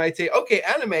 Whereas you might say, okay,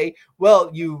 anime, well,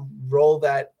 you roll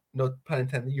that, no pun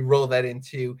intended, you roll that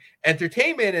into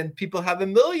entertainment and people have a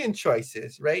million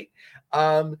choices, right?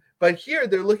 But here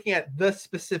they're looking at the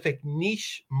specific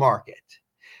niche market.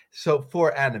 So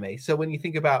for anime. So when you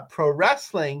think about pro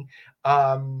wrestling,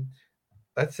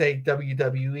 let's say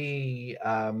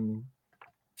WWE,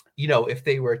 if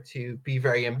they were to be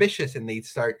very ambitious and they'd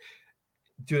start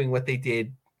doing what they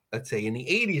did, let's say in the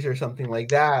 80s or something like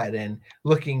that, and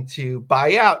looking to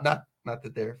buy out, not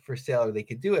that they're for sale or they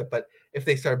could do it, but if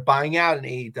they start buying out an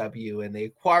AEW and they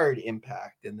acquired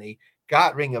Impact and they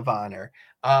got Ring of Honor,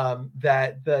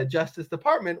 that the Justice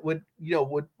Department would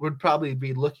probably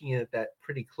be looking at that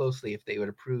pretty closely if they would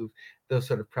approve those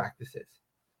sort of practices.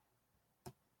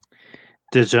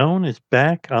 DAZN is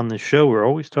back on the show. We're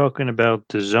always talking about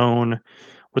DAZN.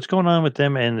 What's going on with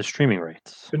them and the streaming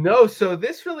rates? No, so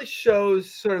this really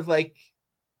shows sort of like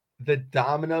the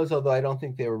dominoes, although I don't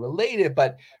think they were related,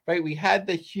 but right, we had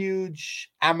the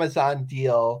huge Amazon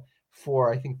deal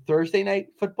for I think Thursday Night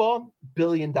Football, $1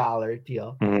 billion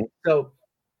deal. Mhm. So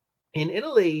in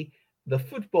Italy, the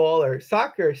football or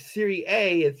soccer Serie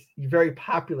A is very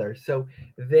popular. So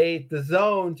the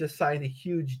Zone just signed a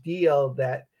huge deal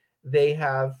that they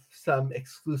have some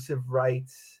exclusive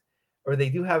rights, or they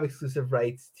do have exclusive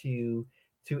rights to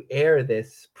air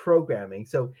this programming.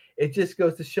 So it just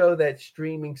goes to show that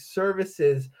streaming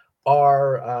services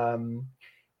are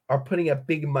putting up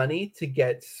big money to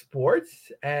get sports,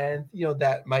 and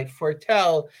that might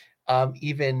foretell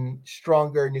even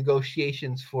stronger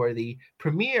negotiations for the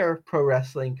premier pro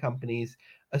wrestling companies,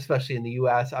 especially in the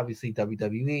U.S. Obviously,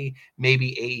 WWE,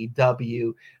 maybe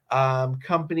AEW,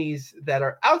 companies that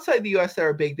are outside the U.S. that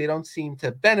are big. They don't seem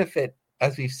to benefit,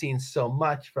 as we've seen so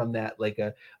much from that, like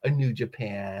a New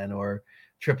Japan or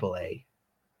AAA.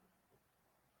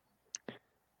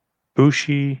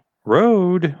 Bushi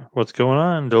Road, what's going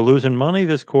on? They're losing money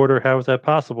this quarter. How is that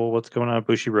possible? What's going on at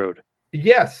Bushi Road?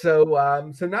 Yeah,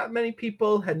 so not many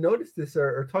people had noticed this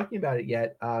or talking about it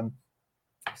yet.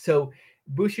 So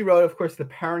Bushiroad, of course, the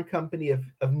parent company of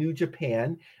New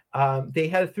Japan, they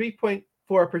had a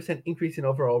 3.4% increase in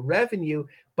overall revenue,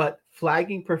 but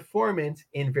flagging performance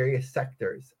in various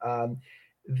sectors.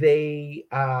 They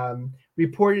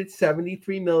reported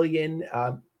 73 million,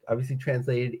 obviously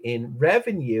translated in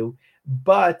revenue,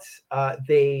 but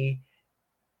they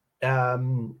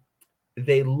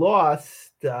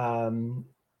lost some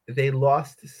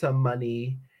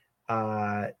money,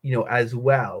 as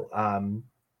well.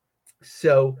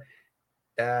 So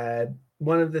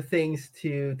one of the things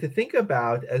to think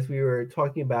about, as we were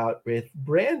talking about with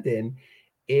Brandon,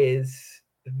 is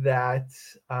that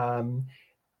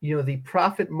the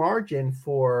profit margin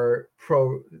for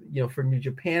for New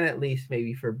Japan, at least,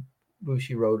 maybe for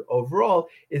Bushiroad overall,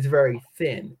 is very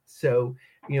thin. So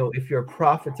if your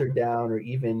profits are down, or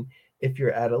even if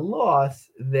you're at a loss,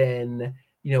 then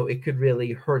it could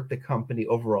really hurt the company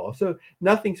overall. So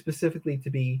nothing specifically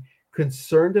to be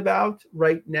concerned about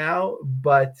right now,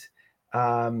 but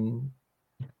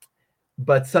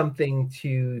something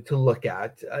to look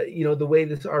at. The way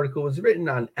this article was written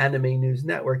on Anime News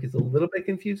Network is a little bit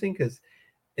confusing, because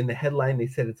in the headline they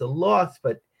said it's a loss,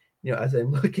 but as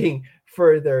I'm looking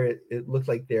further, it looks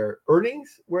like their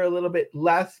earnings were a little bit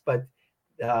less. But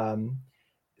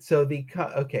so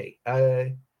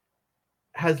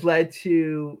has led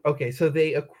to so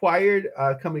they acquired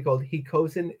a company called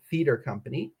Hikosen Theater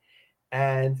Company,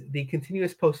 and the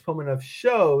continuous postponement of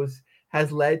shows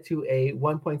has led to a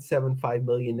 1.75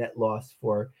 million net loss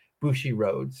for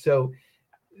Bushiroad. So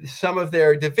some of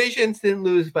their divisions didn't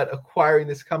lose, but acquiring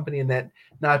this company and that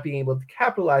not being able to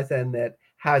capitalize on that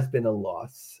has been a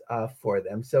loss for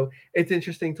them. So it's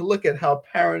interesting to look at how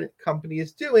parent company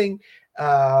is doing,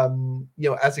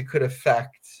 as it could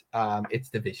affect its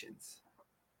divisions.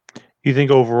 You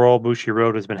think overall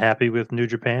Bushiroad has been happy with New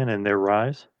Japan and their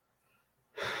rise?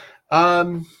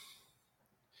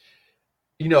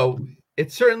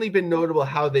 It's certainly been notable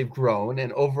how they've grown,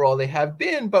 and overall they have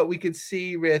been, but we could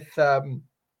see with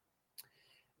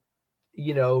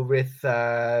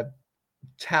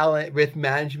talent, with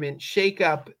management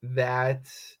shakeup, that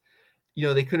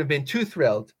they couldn't have been too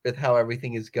thrilled with how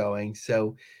everything is going.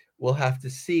 So we'll have to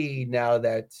see, now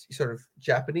that sort of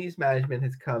Japanese management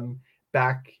has come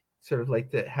back, sort of like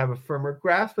to have a firmer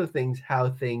grasp of things, how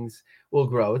things will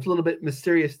grow. It's a little bit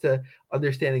mysterious to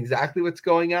understand exactly what's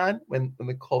going on when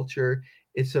the culture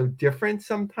is so different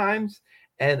sometimes.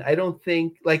 And I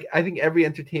think every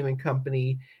entertainment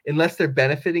company, unless they're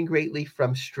benefiting greatly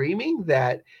from streaming,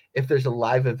 that if there's a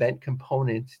live event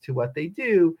component to what they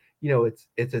do,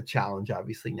 it's a challenge,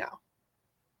 obviously, now.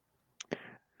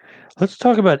 Let's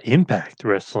talk about Impact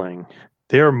Wrestling.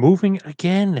 They are moving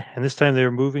again, and this time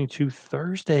they're moving to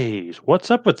Thursdays.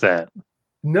 What's up with that?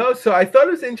 No, so I thought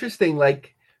it was interesting.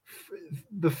 Like,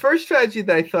 the first strategy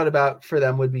that I thought about for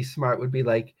them would be smart, would be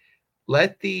like,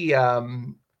 let the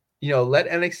let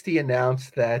NXT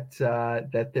announce that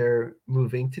they're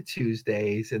moving to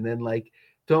Tuesdays, and then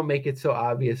don't make it so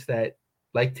obvious that,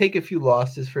 take a few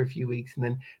losses for a few weeks, and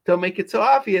then don't make it so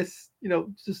obvious,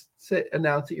 just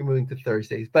announce that you're moving to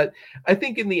Thursdays. But I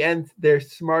think in the end, they're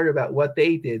smart about what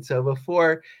they did. So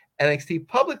before NXT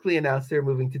publicly announced they're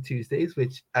moving to Tuesdays,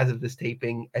 which as of this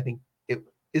taping, I think it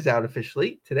is out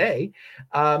officially today.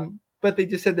 But they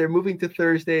just said they're moving to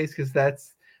Thursdays because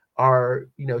that's our,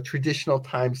 traditional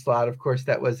time slot. Of course,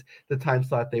 that was the time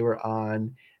slot they were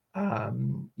on,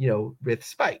 with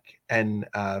Spike. And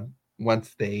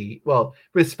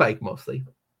with Spike mostly.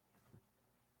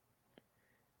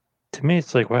 To me,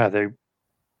 it's like, wow, they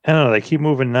I don't know. They keep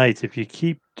moving nights. If you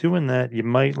keep doing that, you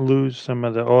might lose some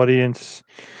of the audience.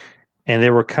 And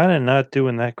they were kind of not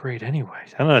doing that great,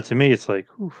 anyways. I don't know. To me, it's like,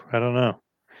 oof, I don't know.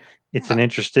 It's an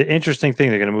interesting thing.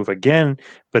 They're going to move again,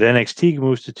 but NXT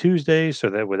moves to Tuesdays, so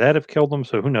that would that have killed them?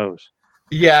 So who knows?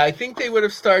 Yeah, I think they would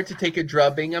have started to take a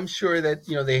drubbing. I'm sure that,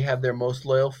 they have their most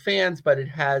loyal fans, but it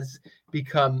has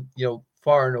become,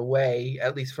 far and away,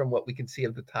 at least from what we can see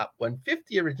of the top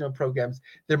 150 original programs,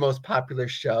 their most popular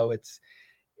show.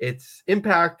 It's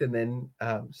Impact, and then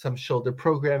some shoulder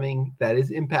programming that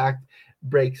is Impact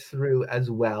breaks through as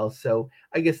well. So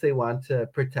I guess they want to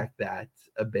protect that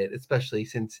a bit, especially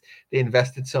since they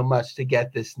invested so much to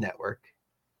get this network.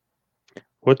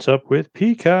 What's up with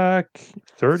Peacock? So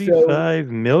 35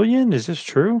 million? Is this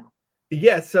true?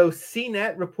 yeah, so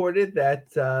CNET reported that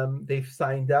they've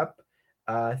signed up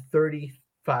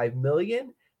 35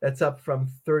 million. That's up from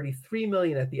 33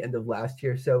 million at the end of last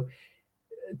year. So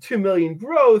 2 million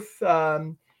growth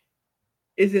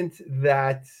isn't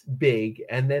that big.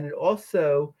 And then it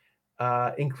also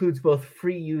includes both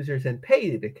free users and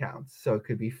paid accounts. So it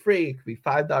could be free, it could be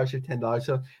 $5 or $10.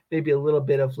 So maybe a little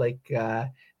bit of like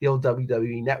the old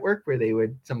WWE Network, where they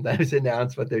would sometimes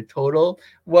announce what their total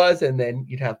was, and then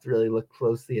you'd have to really look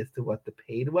closely as to what the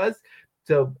paid was.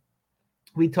 So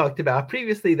we talked about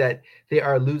previously that they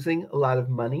are losing a lot of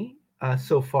money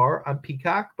so far on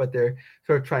Peacock, but they're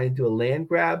sort of trying to do a land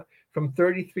grab from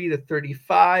 33 to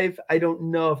 35. I don't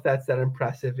know if that's that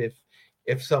impressive if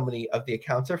so many of the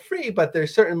accounts are free, but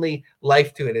there's certainly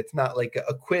life to it. It's not like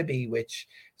a Quibi, which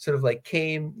sort of like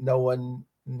came,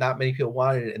 not many people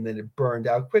wanted it, and then it burned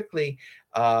out quickly.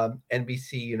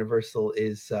 NBC Universal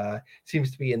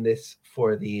seems to be in this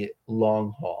for the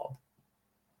long haul.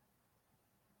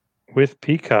 With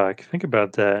Peacock, think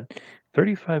about that.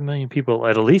 35 million people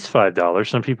at least $5.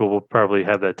 Some people will probably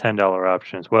have that $10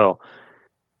 option as well.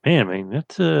 Man, I mean,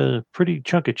 that's a pretty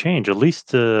chunk of change. At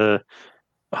least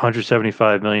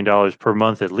 $175 million per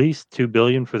month, at least $2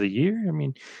 billion for the year. I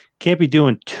mean, can't be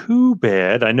doing too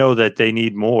bad. I know that they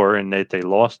need more and that they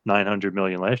lost 900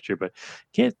 million last year, but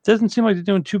doesn't seem like they're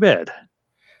doing too bad.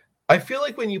 I feel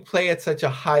like when you play at such a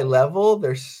high level,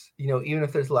 there's, even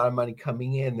if there's a lot of money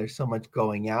coming in, there's so much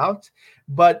going out.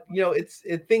 But,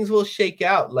 things will shake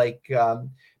out. Like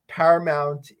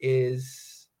Paramount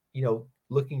is,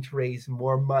 looking to raise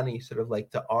more money, sort of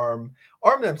like to arm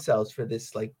themselves for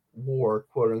this like war,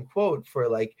 quote unquote, for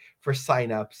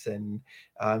signups and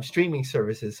streaming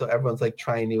services. So everyone's like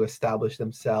trying to establish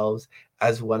themselves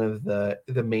as one of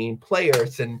the main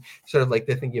players, and sort of like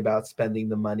they're thinking about spending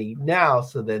the money now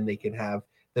so then they can have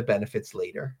the benefits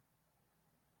later.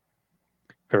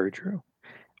 Very true.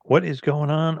 What is going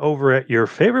on over at your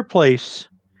favorite place,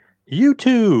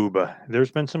 YouTube?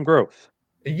 There's been some growth.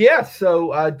 Yeah, so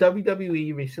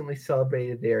WWE recently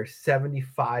celebrated their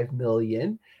 75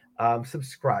 million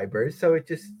subscribers. So it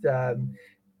just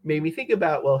made me think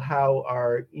about, well, how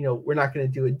are, we're not going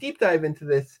to do a deep dive into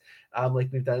this like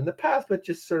we've done in the past, but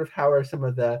just sort of how are some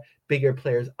of the bigger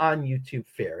players on YouTube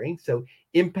faring. So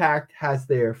Impact has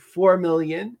their 4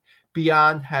 million,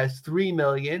 Beyond has 3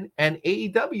 million, and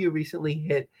AEW recently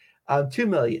hit 2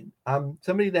 million.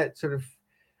 Somebody that sort of,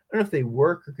 I don't know if they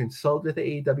work or consult with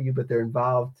AEW, but they're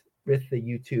involved with the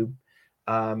YouTube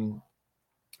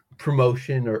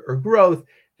promotion or growth.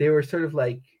 They were sort of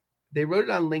like, they wrote it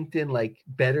on LinkedIn, like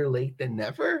better late than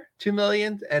never, 2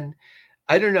 million. And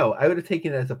I don't know, I would have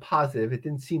taken it as a positive. It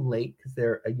didn't seem late because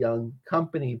they're a young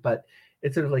company, but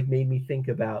it sort of like made me think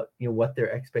about, what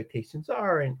their expectations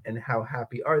are and how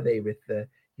happy are they with the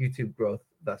YouTube growth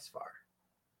thus far.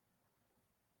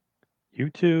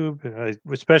 YouTube,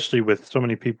 especially with so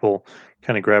many people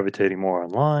kind of gravitating more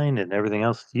online and everything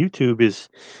else, YouTube it's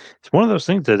one of those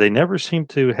things that they never seem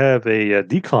to have a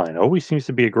decline. Always seems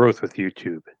to be a growth with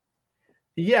YouTube.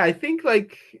 Yeah, I think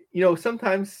like,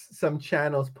 sometimes some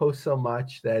channels post so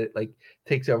much that it like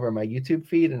takes over my YouTube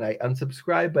feed and I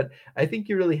unsubscribe, but I think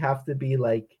you really have to be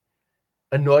like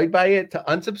annoyed by it to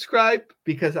unsubscribe,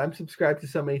 because I'm subscribed to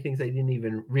so many things I didn't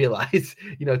even realize,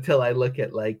 till I look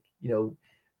at like,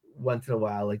 once in a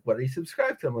while, like, what are you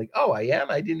subscribed to? I'm like, oh, I am.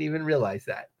 I didn't even realize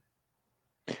that.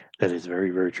 That is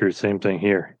very, very true. Same thing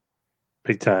here.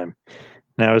 Big time.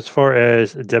 Now, as far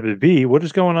as WB, what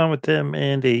is going on with them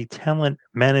and a talent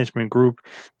management group?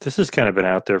 This has kind of been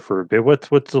out there for a bit. What's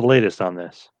the latest on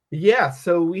this? Yeah,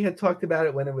 so we had talked about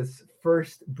it when it was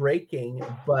first breaking,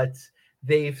 but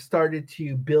they've started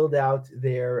to build out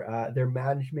their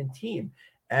management team,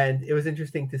 and it was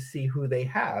interesting to see who they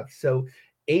have. So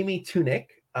Amy Tunick,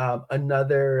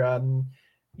 another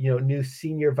new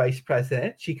senior vice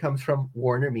president. She comes from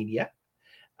Warner Media.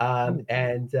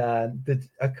 And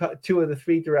two of the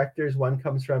three directors, one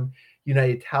comes from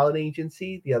United Talent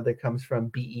Agency, the other comes from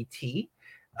BET.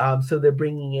 So they're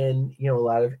bringing in, a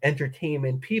lot of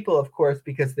entertainment people, of course,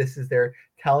 because this is their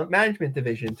talent management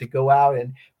division, to go out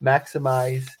and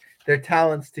maximize their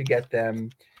talents to get them,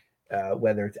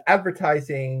 whether it's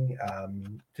advertising,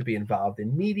 to be involved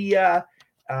in media,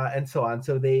 and so on.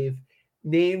 So they've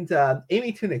named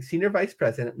Amy Tunick Senior Vice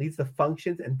President, leads the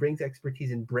functions and brings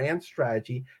expertise in brand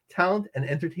strategy, talent and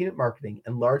entertainment marketing,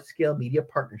 and large-scale media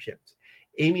partnerships.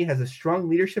 Amy has a strong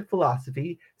leadership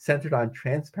philosophy centered on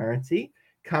transparency,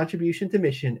 contribution to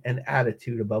mission, and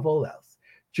attitude above all else.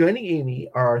 Joining Amy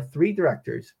are our three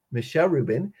directors, Michelle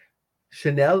Rubin,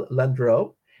 Chanel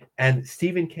Landreau, and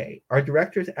Stephen Kay. Our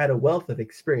directors add a wealth of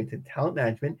experience in talent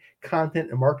management, content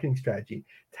and marketing strategy,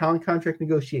 talent contract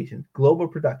negotiations, global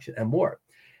production, and more.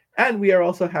 And we are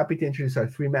also happy to introduce our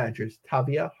three managers,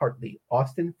 Tavia Hartley,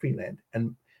 Austin Freeland,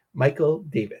 and Michael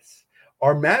Davis.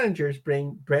 Our managers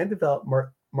bring brand development,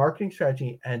 marketing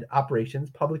strategy and operations,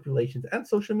 public relations, and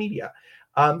social media.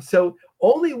 So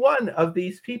only one of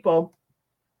these people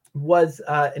was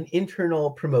an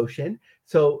internal promotion.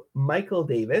 So Michael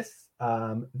Davis,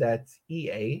 that's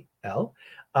EAL,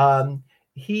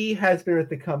 he has been with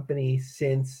the company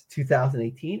since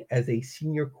 2018 as a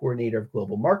senior coordinator of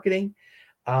global marketing,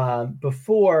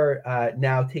 before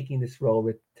now taking this role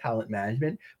with talent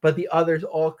management. But the others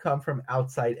all come from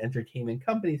outside entertainment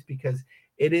companies, because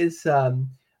it is a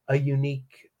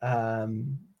unique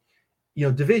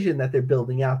division that they're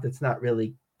building out that's not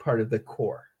really part of the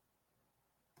core.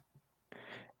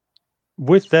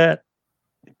 With that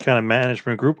kind of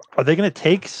management group, are they going to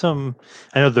take some?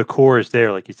 I know the core is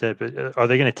there, like you said, but are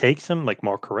they going to take some, like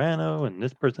Mark Carano and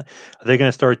this person? Are they going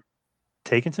to start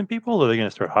taking some people, or are they going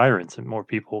to start hiring some more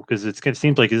people? Because it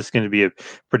seems like this is going to be a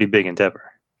pretty big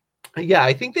endeavor. Yeah,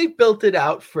 I think they've built it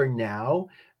out for now,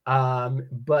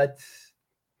 but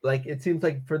like it seems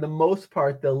like for the most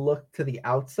part they'll look to the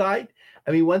outside.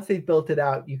 I mean, once they've built it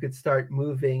out, you could start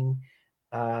moving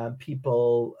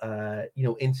people,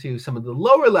 into some of the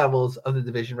lower levels of the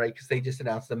division, right? Because they just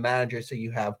announced the manager, so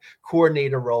you have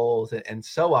coordinator roles and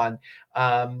so on,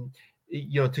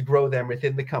 to grow them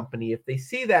within the company if they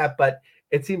see that. But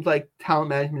it seems like talent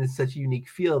management is such a unique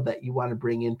field that you want to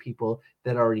bring in people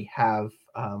that already have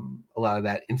a lot of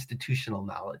that institutional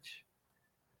knowledge.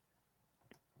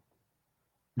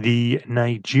 The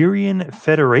Nigerian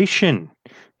Federation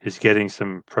is getting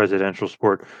some presidential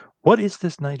support. What is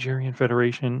this Nigerian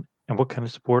Federation, and what kind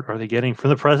of support are they getting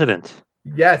from the president?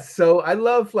 Yes, so I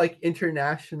love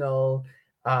international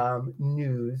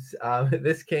news.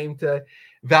 This came to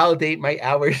validate my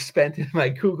hours spent in my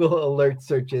Google alert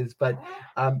searches. But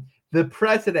the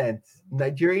president,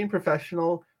 Nigerian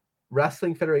Professional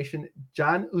Wrestling Federation,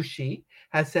 John Ushi,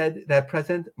 has said that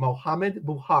President Muhammad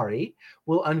Buhari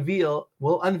will unveil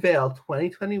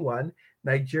 2021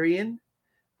 Nigerian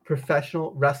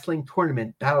Professional Wrestling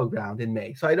Tournament Battleground in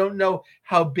May. So I don't know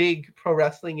how big pro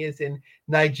wrestling is in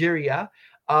Nigeria,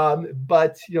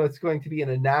 but it's going to be in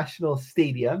a national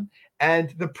stadium,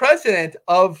 and the president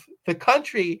of the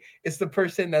country is the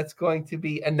person that's going to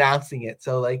be announcing it.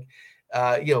 So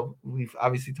we've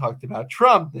obviously talked about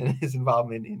Trump and his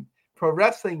involvement in pro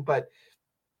wrestling, but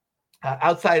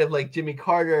outside of Jimmy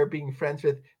Carter being friends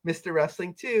with Mr.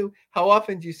 Wrestling 2, how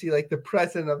often do you see the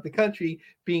president of the country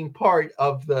being part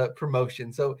of the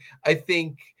promotion? So I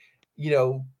think,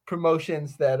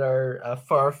 promotions that are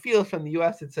far afield from the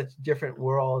US, it's such a different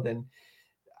world. And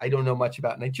I don't know much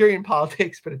about Nigerian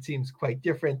politics, but it seems quite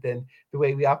different than the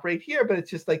way we operate here. But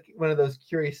it's just one of those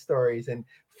curious stories and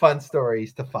fun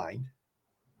stories to find.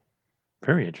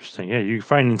 Very interesting. Yeah, you're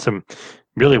finding some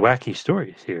really wacky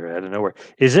stories here out of nowhere.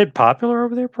 Is it popular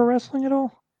over there, pro wrestling, at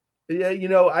all? Yeah,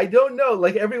 I don't know.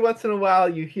 Every once in a while,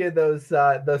 you hear those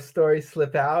stories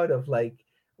slip out of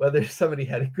whether somebody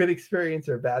had a good experience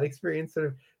or a bad experience. Sort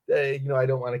of, I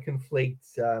don't want to conflate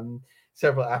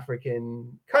several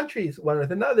African countries one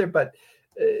with another, but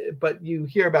you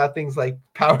hear about things like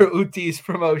Power Uti's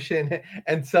promotion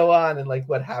and so on, and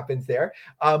what happens there.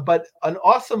 But an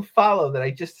awesome follow that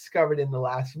I just discovered in the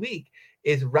last week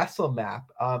is WrestleMap.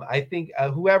 I think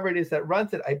whoever it is that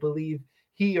runs it, I believe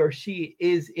he or she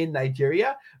is in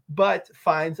Nigeria, but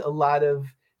finds a lot of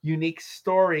unique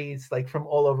stories from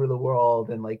all over the world,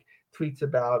 and tweets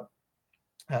about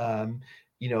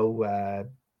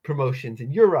promotions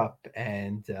in Europe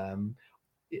and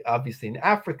obviously in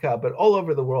Africa, but all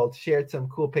over the world. Shared some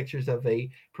cool pictures of a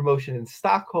promotion in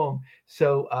Stockholm.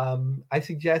 So I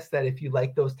suggest that if you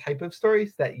like those type of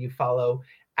stories, that you follow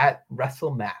at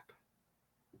WrestleMap.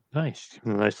 Nice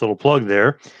little plug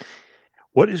there.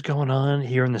 What is going on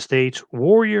here in the States?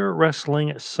 Warrior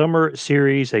Wrestling Summer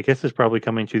Series. I guess it's probably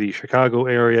coming to the Chicago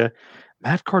area.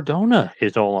 Matt Cardona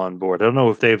is all on board. I don't know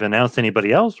if they've announced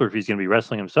anybody else or if he's going to be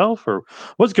wrestling himself or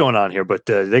what's going on here, but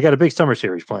they got a big summer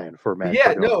series planned for Matt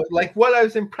Yeah, Cardona. no, like what I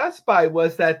was impressed by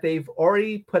was that they've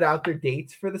already put out their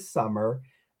dates for the summer.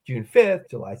 June 5th,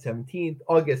 July 17th,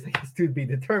 August, I guess to be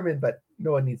determined, but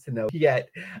no one needs to know yet.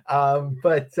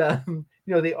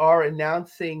 They are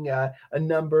announcing a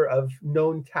number of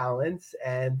known talents,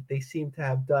 and they seem to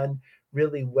have done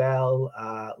really well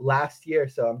last year.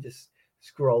 So I'm just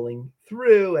scrolling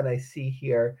through, and I see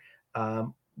here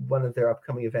one of their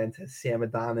upcoming events has Sam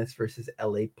Adonis versus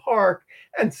LA Park,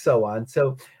 and so on.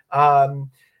 So,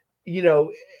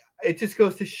 it just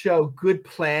goes to show good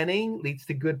planning leads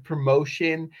to good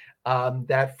promotion.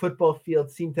 That football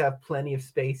field seemed to have plenty of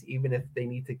space, even if they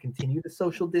need to continue the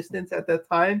social distance at that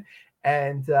time.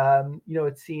 And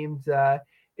it seemed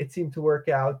to work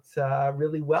out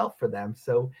really well for them.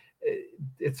 So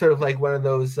it's sort of like one of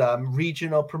those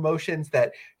regional promotions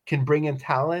that can bring in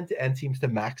talent and seems to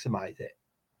maximize it.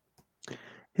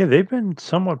 Yeah, they've been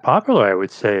somewhat popular, I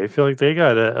would say. I feel like they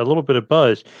got a little bit of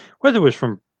buzz, whether it was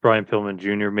from Brian Pillman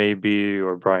Jr. maybe,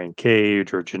 or Brian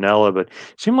Cage or Janela, but it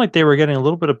seemed like they were getting a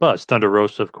little bit of buzz. Thunder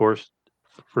Rosa, of course,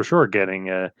 for sure, getting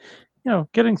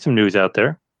getting some news out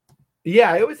there.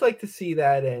 Yeah, I always like to see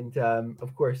that, and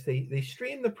of course they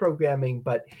stream the programming,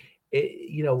 but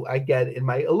I get in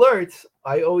my alerts,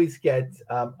 I always get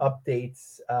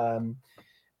updates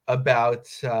about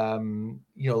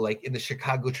like in the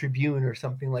Chicago Tribune or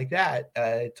something like that,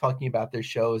 talking about their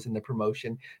shows and the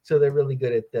promotion. So they're really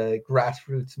good at the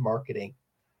grassroots marketing.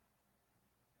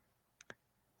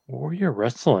 Warrior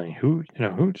Wrestling. Who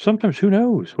sometimes who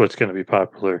knows what's going to be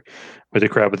popular with the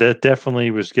crowd, but that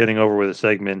definitely was getting over with a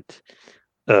segment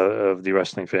of the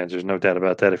wrestling fans. There's no doubt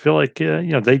about that. I feel like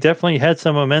they definitely had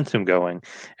some momentum going,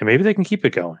 and maybe they can keep it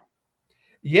going.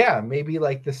 Yeah, maybe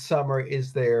like the summer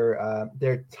is their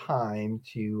time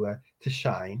to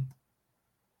shine.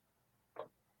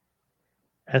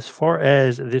 As far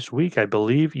as this week, I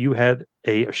believe you had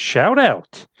a shout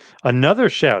out, another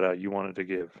shout out you wanted to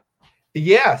give.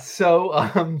 Yeah, so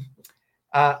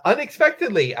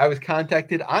unexpectedly, I was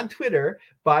contacted on Twitter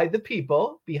by the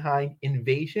people behind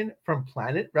Invasion from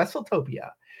Planet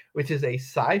WrestleTopia, which is a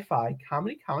sci-fi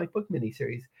comedy comic book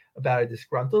miniseries about a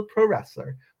disgruntled pro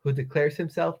wrestler who declares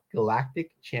himself galactic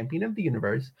champion of the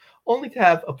universe, only to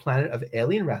have a planet of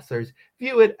alien wrestlers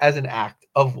view it as an act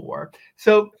of war.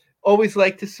 So always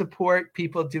like to support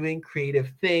people doing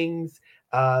creative things.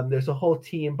 There's a whole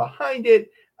team behind it.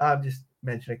 Just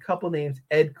mention a couple names.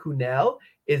 Ed Kunel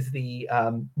is the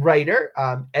writer.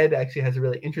 Ed actually has a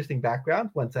really interesting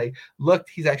background. Once I looked,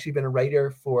 he's actually been a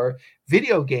writer for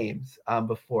video games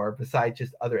before, besides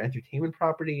just other entertainment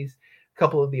properties. A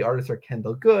couple of the artists are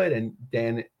Kendall Good and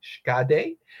Dan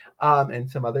Schade, and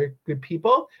some other good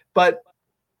people. But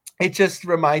it just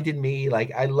reminded me, like,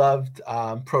 I loved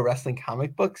pro wrestling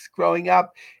comic books growing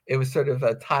up. It was sort of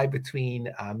a tie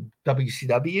between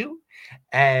WCW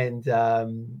and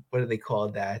what do they call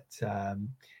that?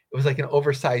 It was like an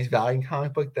oversized Valiant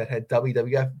comic book that had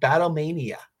WWF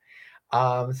Battlemania.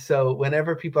 So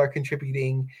whenever people are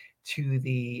contributing to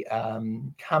the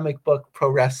comic book pro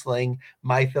wrestling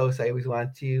mythos, I always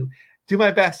want to do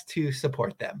my best to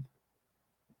support them.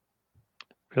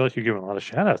 I feel like you're giving a lot of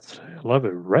shout outs. I love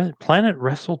it. Planet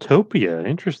WrestleTopia.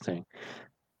 Interesting.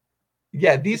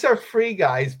 Yeah, these are free,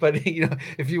 guys, but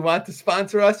if you want to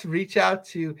sponsor us, reach out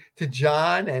to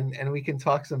John and we can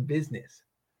talk some business.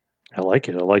 I like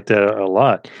it. I like that a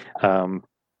lot.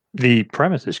 The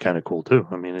premise is kind of cool too.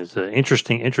 I mean, it's an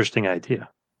interesting idea.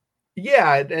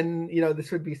 Yeah, and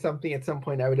this would be something at some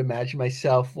point I would imagine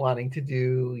myself wanting to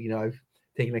do. I've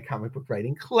taken a comic book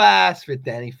writing class with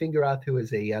Danny Fingeroth, who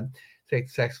is a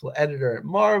successful editor at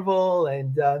Marvel,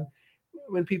 and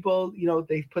when people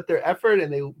they put their effort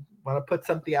and they want to put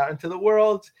something out into the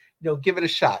world, give it a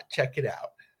shot, check it out.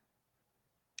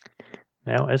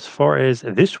 Now, as far as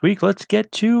this week, let's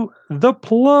get to the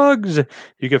plugs.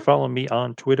 You can follow me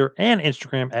on Twitter and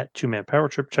Instagram at 2Man Power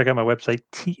Trip. Check out my website,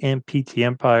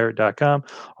 tmptempire.com.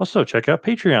 Also, check out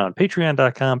Patreon,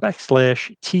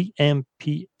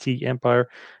 patreon.com/tmptempire.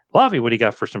 Lavi, what do you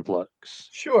got for some plugs?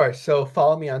 Sure. So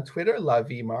follow me on Twitter,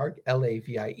 LaVieMarg,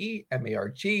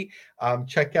 LAVIEMARG.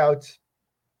 Check out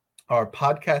our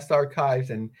podcast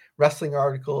archives and wrestling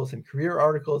articles and career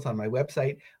articles on my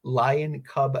website,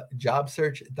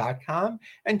 lioncubjobsearch.com.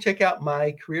 And check out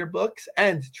my career books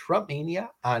and Trumpmania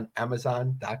on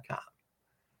Amazon.com.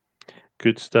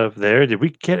 Good stuff there. Did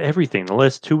we get everything? The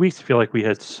last 2 weeks, I feel like we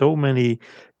had so many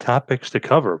topics to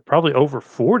cover, probably over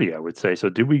 40, I would say. So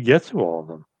did we get to all of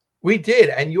them? We did,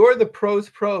 and you're the pros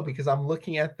pro because I'm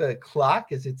looking at the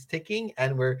clock as it's ticking,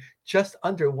 and we're just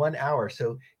under 1 hour.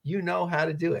 So you know how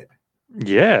to do it.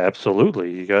 Yeah,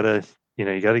 absolutely. You gotta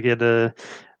get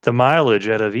the mileage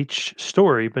out of each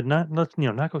story, but not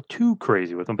go too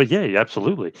crazy with them. But yeah,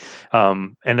 absolutely.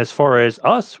 And as far as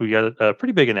us, we got a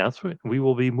pretty big announcement. We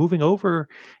will be moving over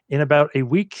in about a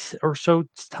week or so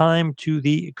time to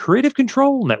the Creative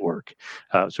Control Network.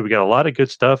 So we got a lot of good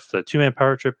stuff. The Two Man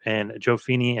Power Trip and Joe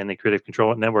Feeney and the Creative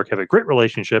Control Network have a great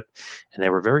relationship, and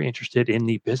they were very interested in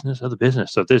the business of the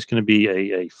business. So there's going to be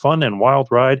a fun and wild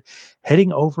ride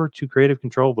heading over to Creative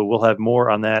Control, but we'll have more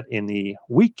on that in the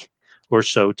week or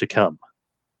so to come.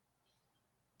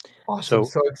 Awesome!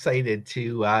 So excited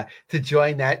to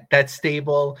join that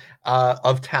stable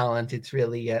of talent. It's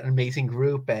really an amazing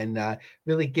group, and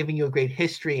really giving you a great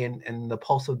history and the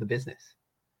pulse of the business.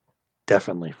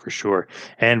 Definitely, for sure.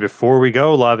 And before we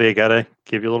go, Lavi, I gotta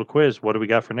give you a little quiz. What do we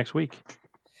got for next week?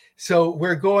 So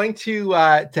we're going to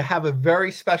have a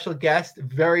very special guest,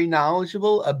 very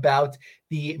knowledgeable about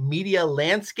the media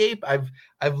landscape. I've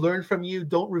learned from you,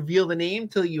 don't reveal the name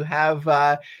till you have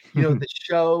the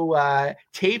show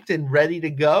taped and ready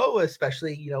to go,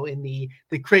 especially in the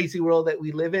crazy world that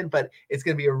we live in. But it's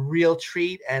going to be a real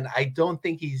treat, and I don't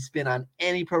think he's been on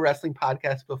any pro wrestling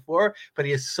podcast before, but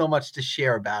he has so much to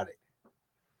share about it.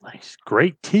 Nice,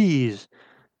 great tease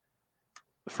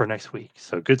for next week.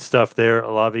 So good stuff there,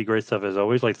 Lavi. Great stuff as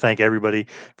always. Like, thank everybody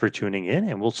for tuning in,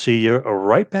 and we'll see you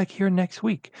right back here next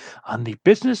week on the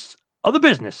business of the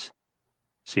business.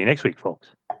 See you next week, folks.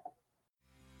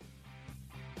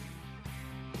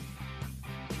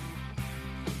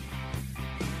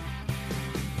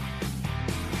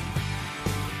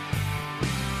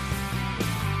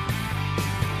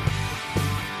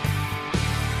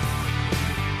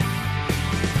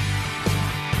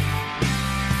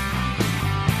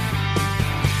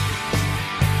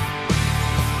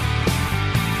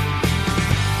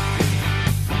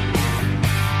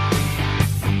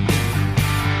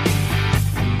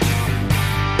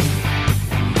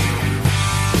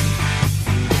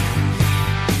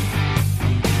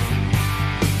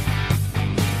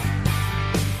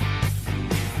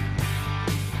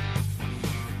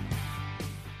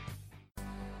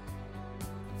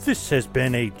 This has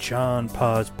been a John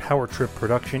Paz Power Trip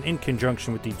production in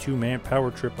conjunction with the Two Man Power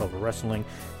Trip of Wrestling.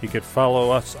 You could follow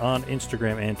us on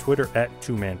Instagram and Twitter at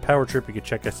Two Man Power Trip. You could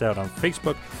check us out on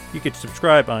Facebook. You could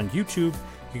subscribe on YouTube.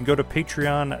 You can go to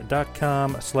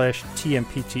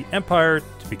patreon.com/TMPT Empire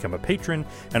to become a patron,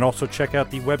 and also check out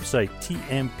the website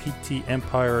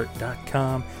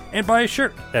tmptempire.com and buy a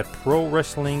shirt at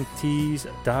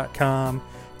prowrestlingtees.com.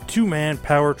 Two Man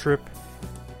Power Trip,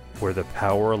 where the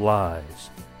power lies,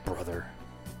 brother.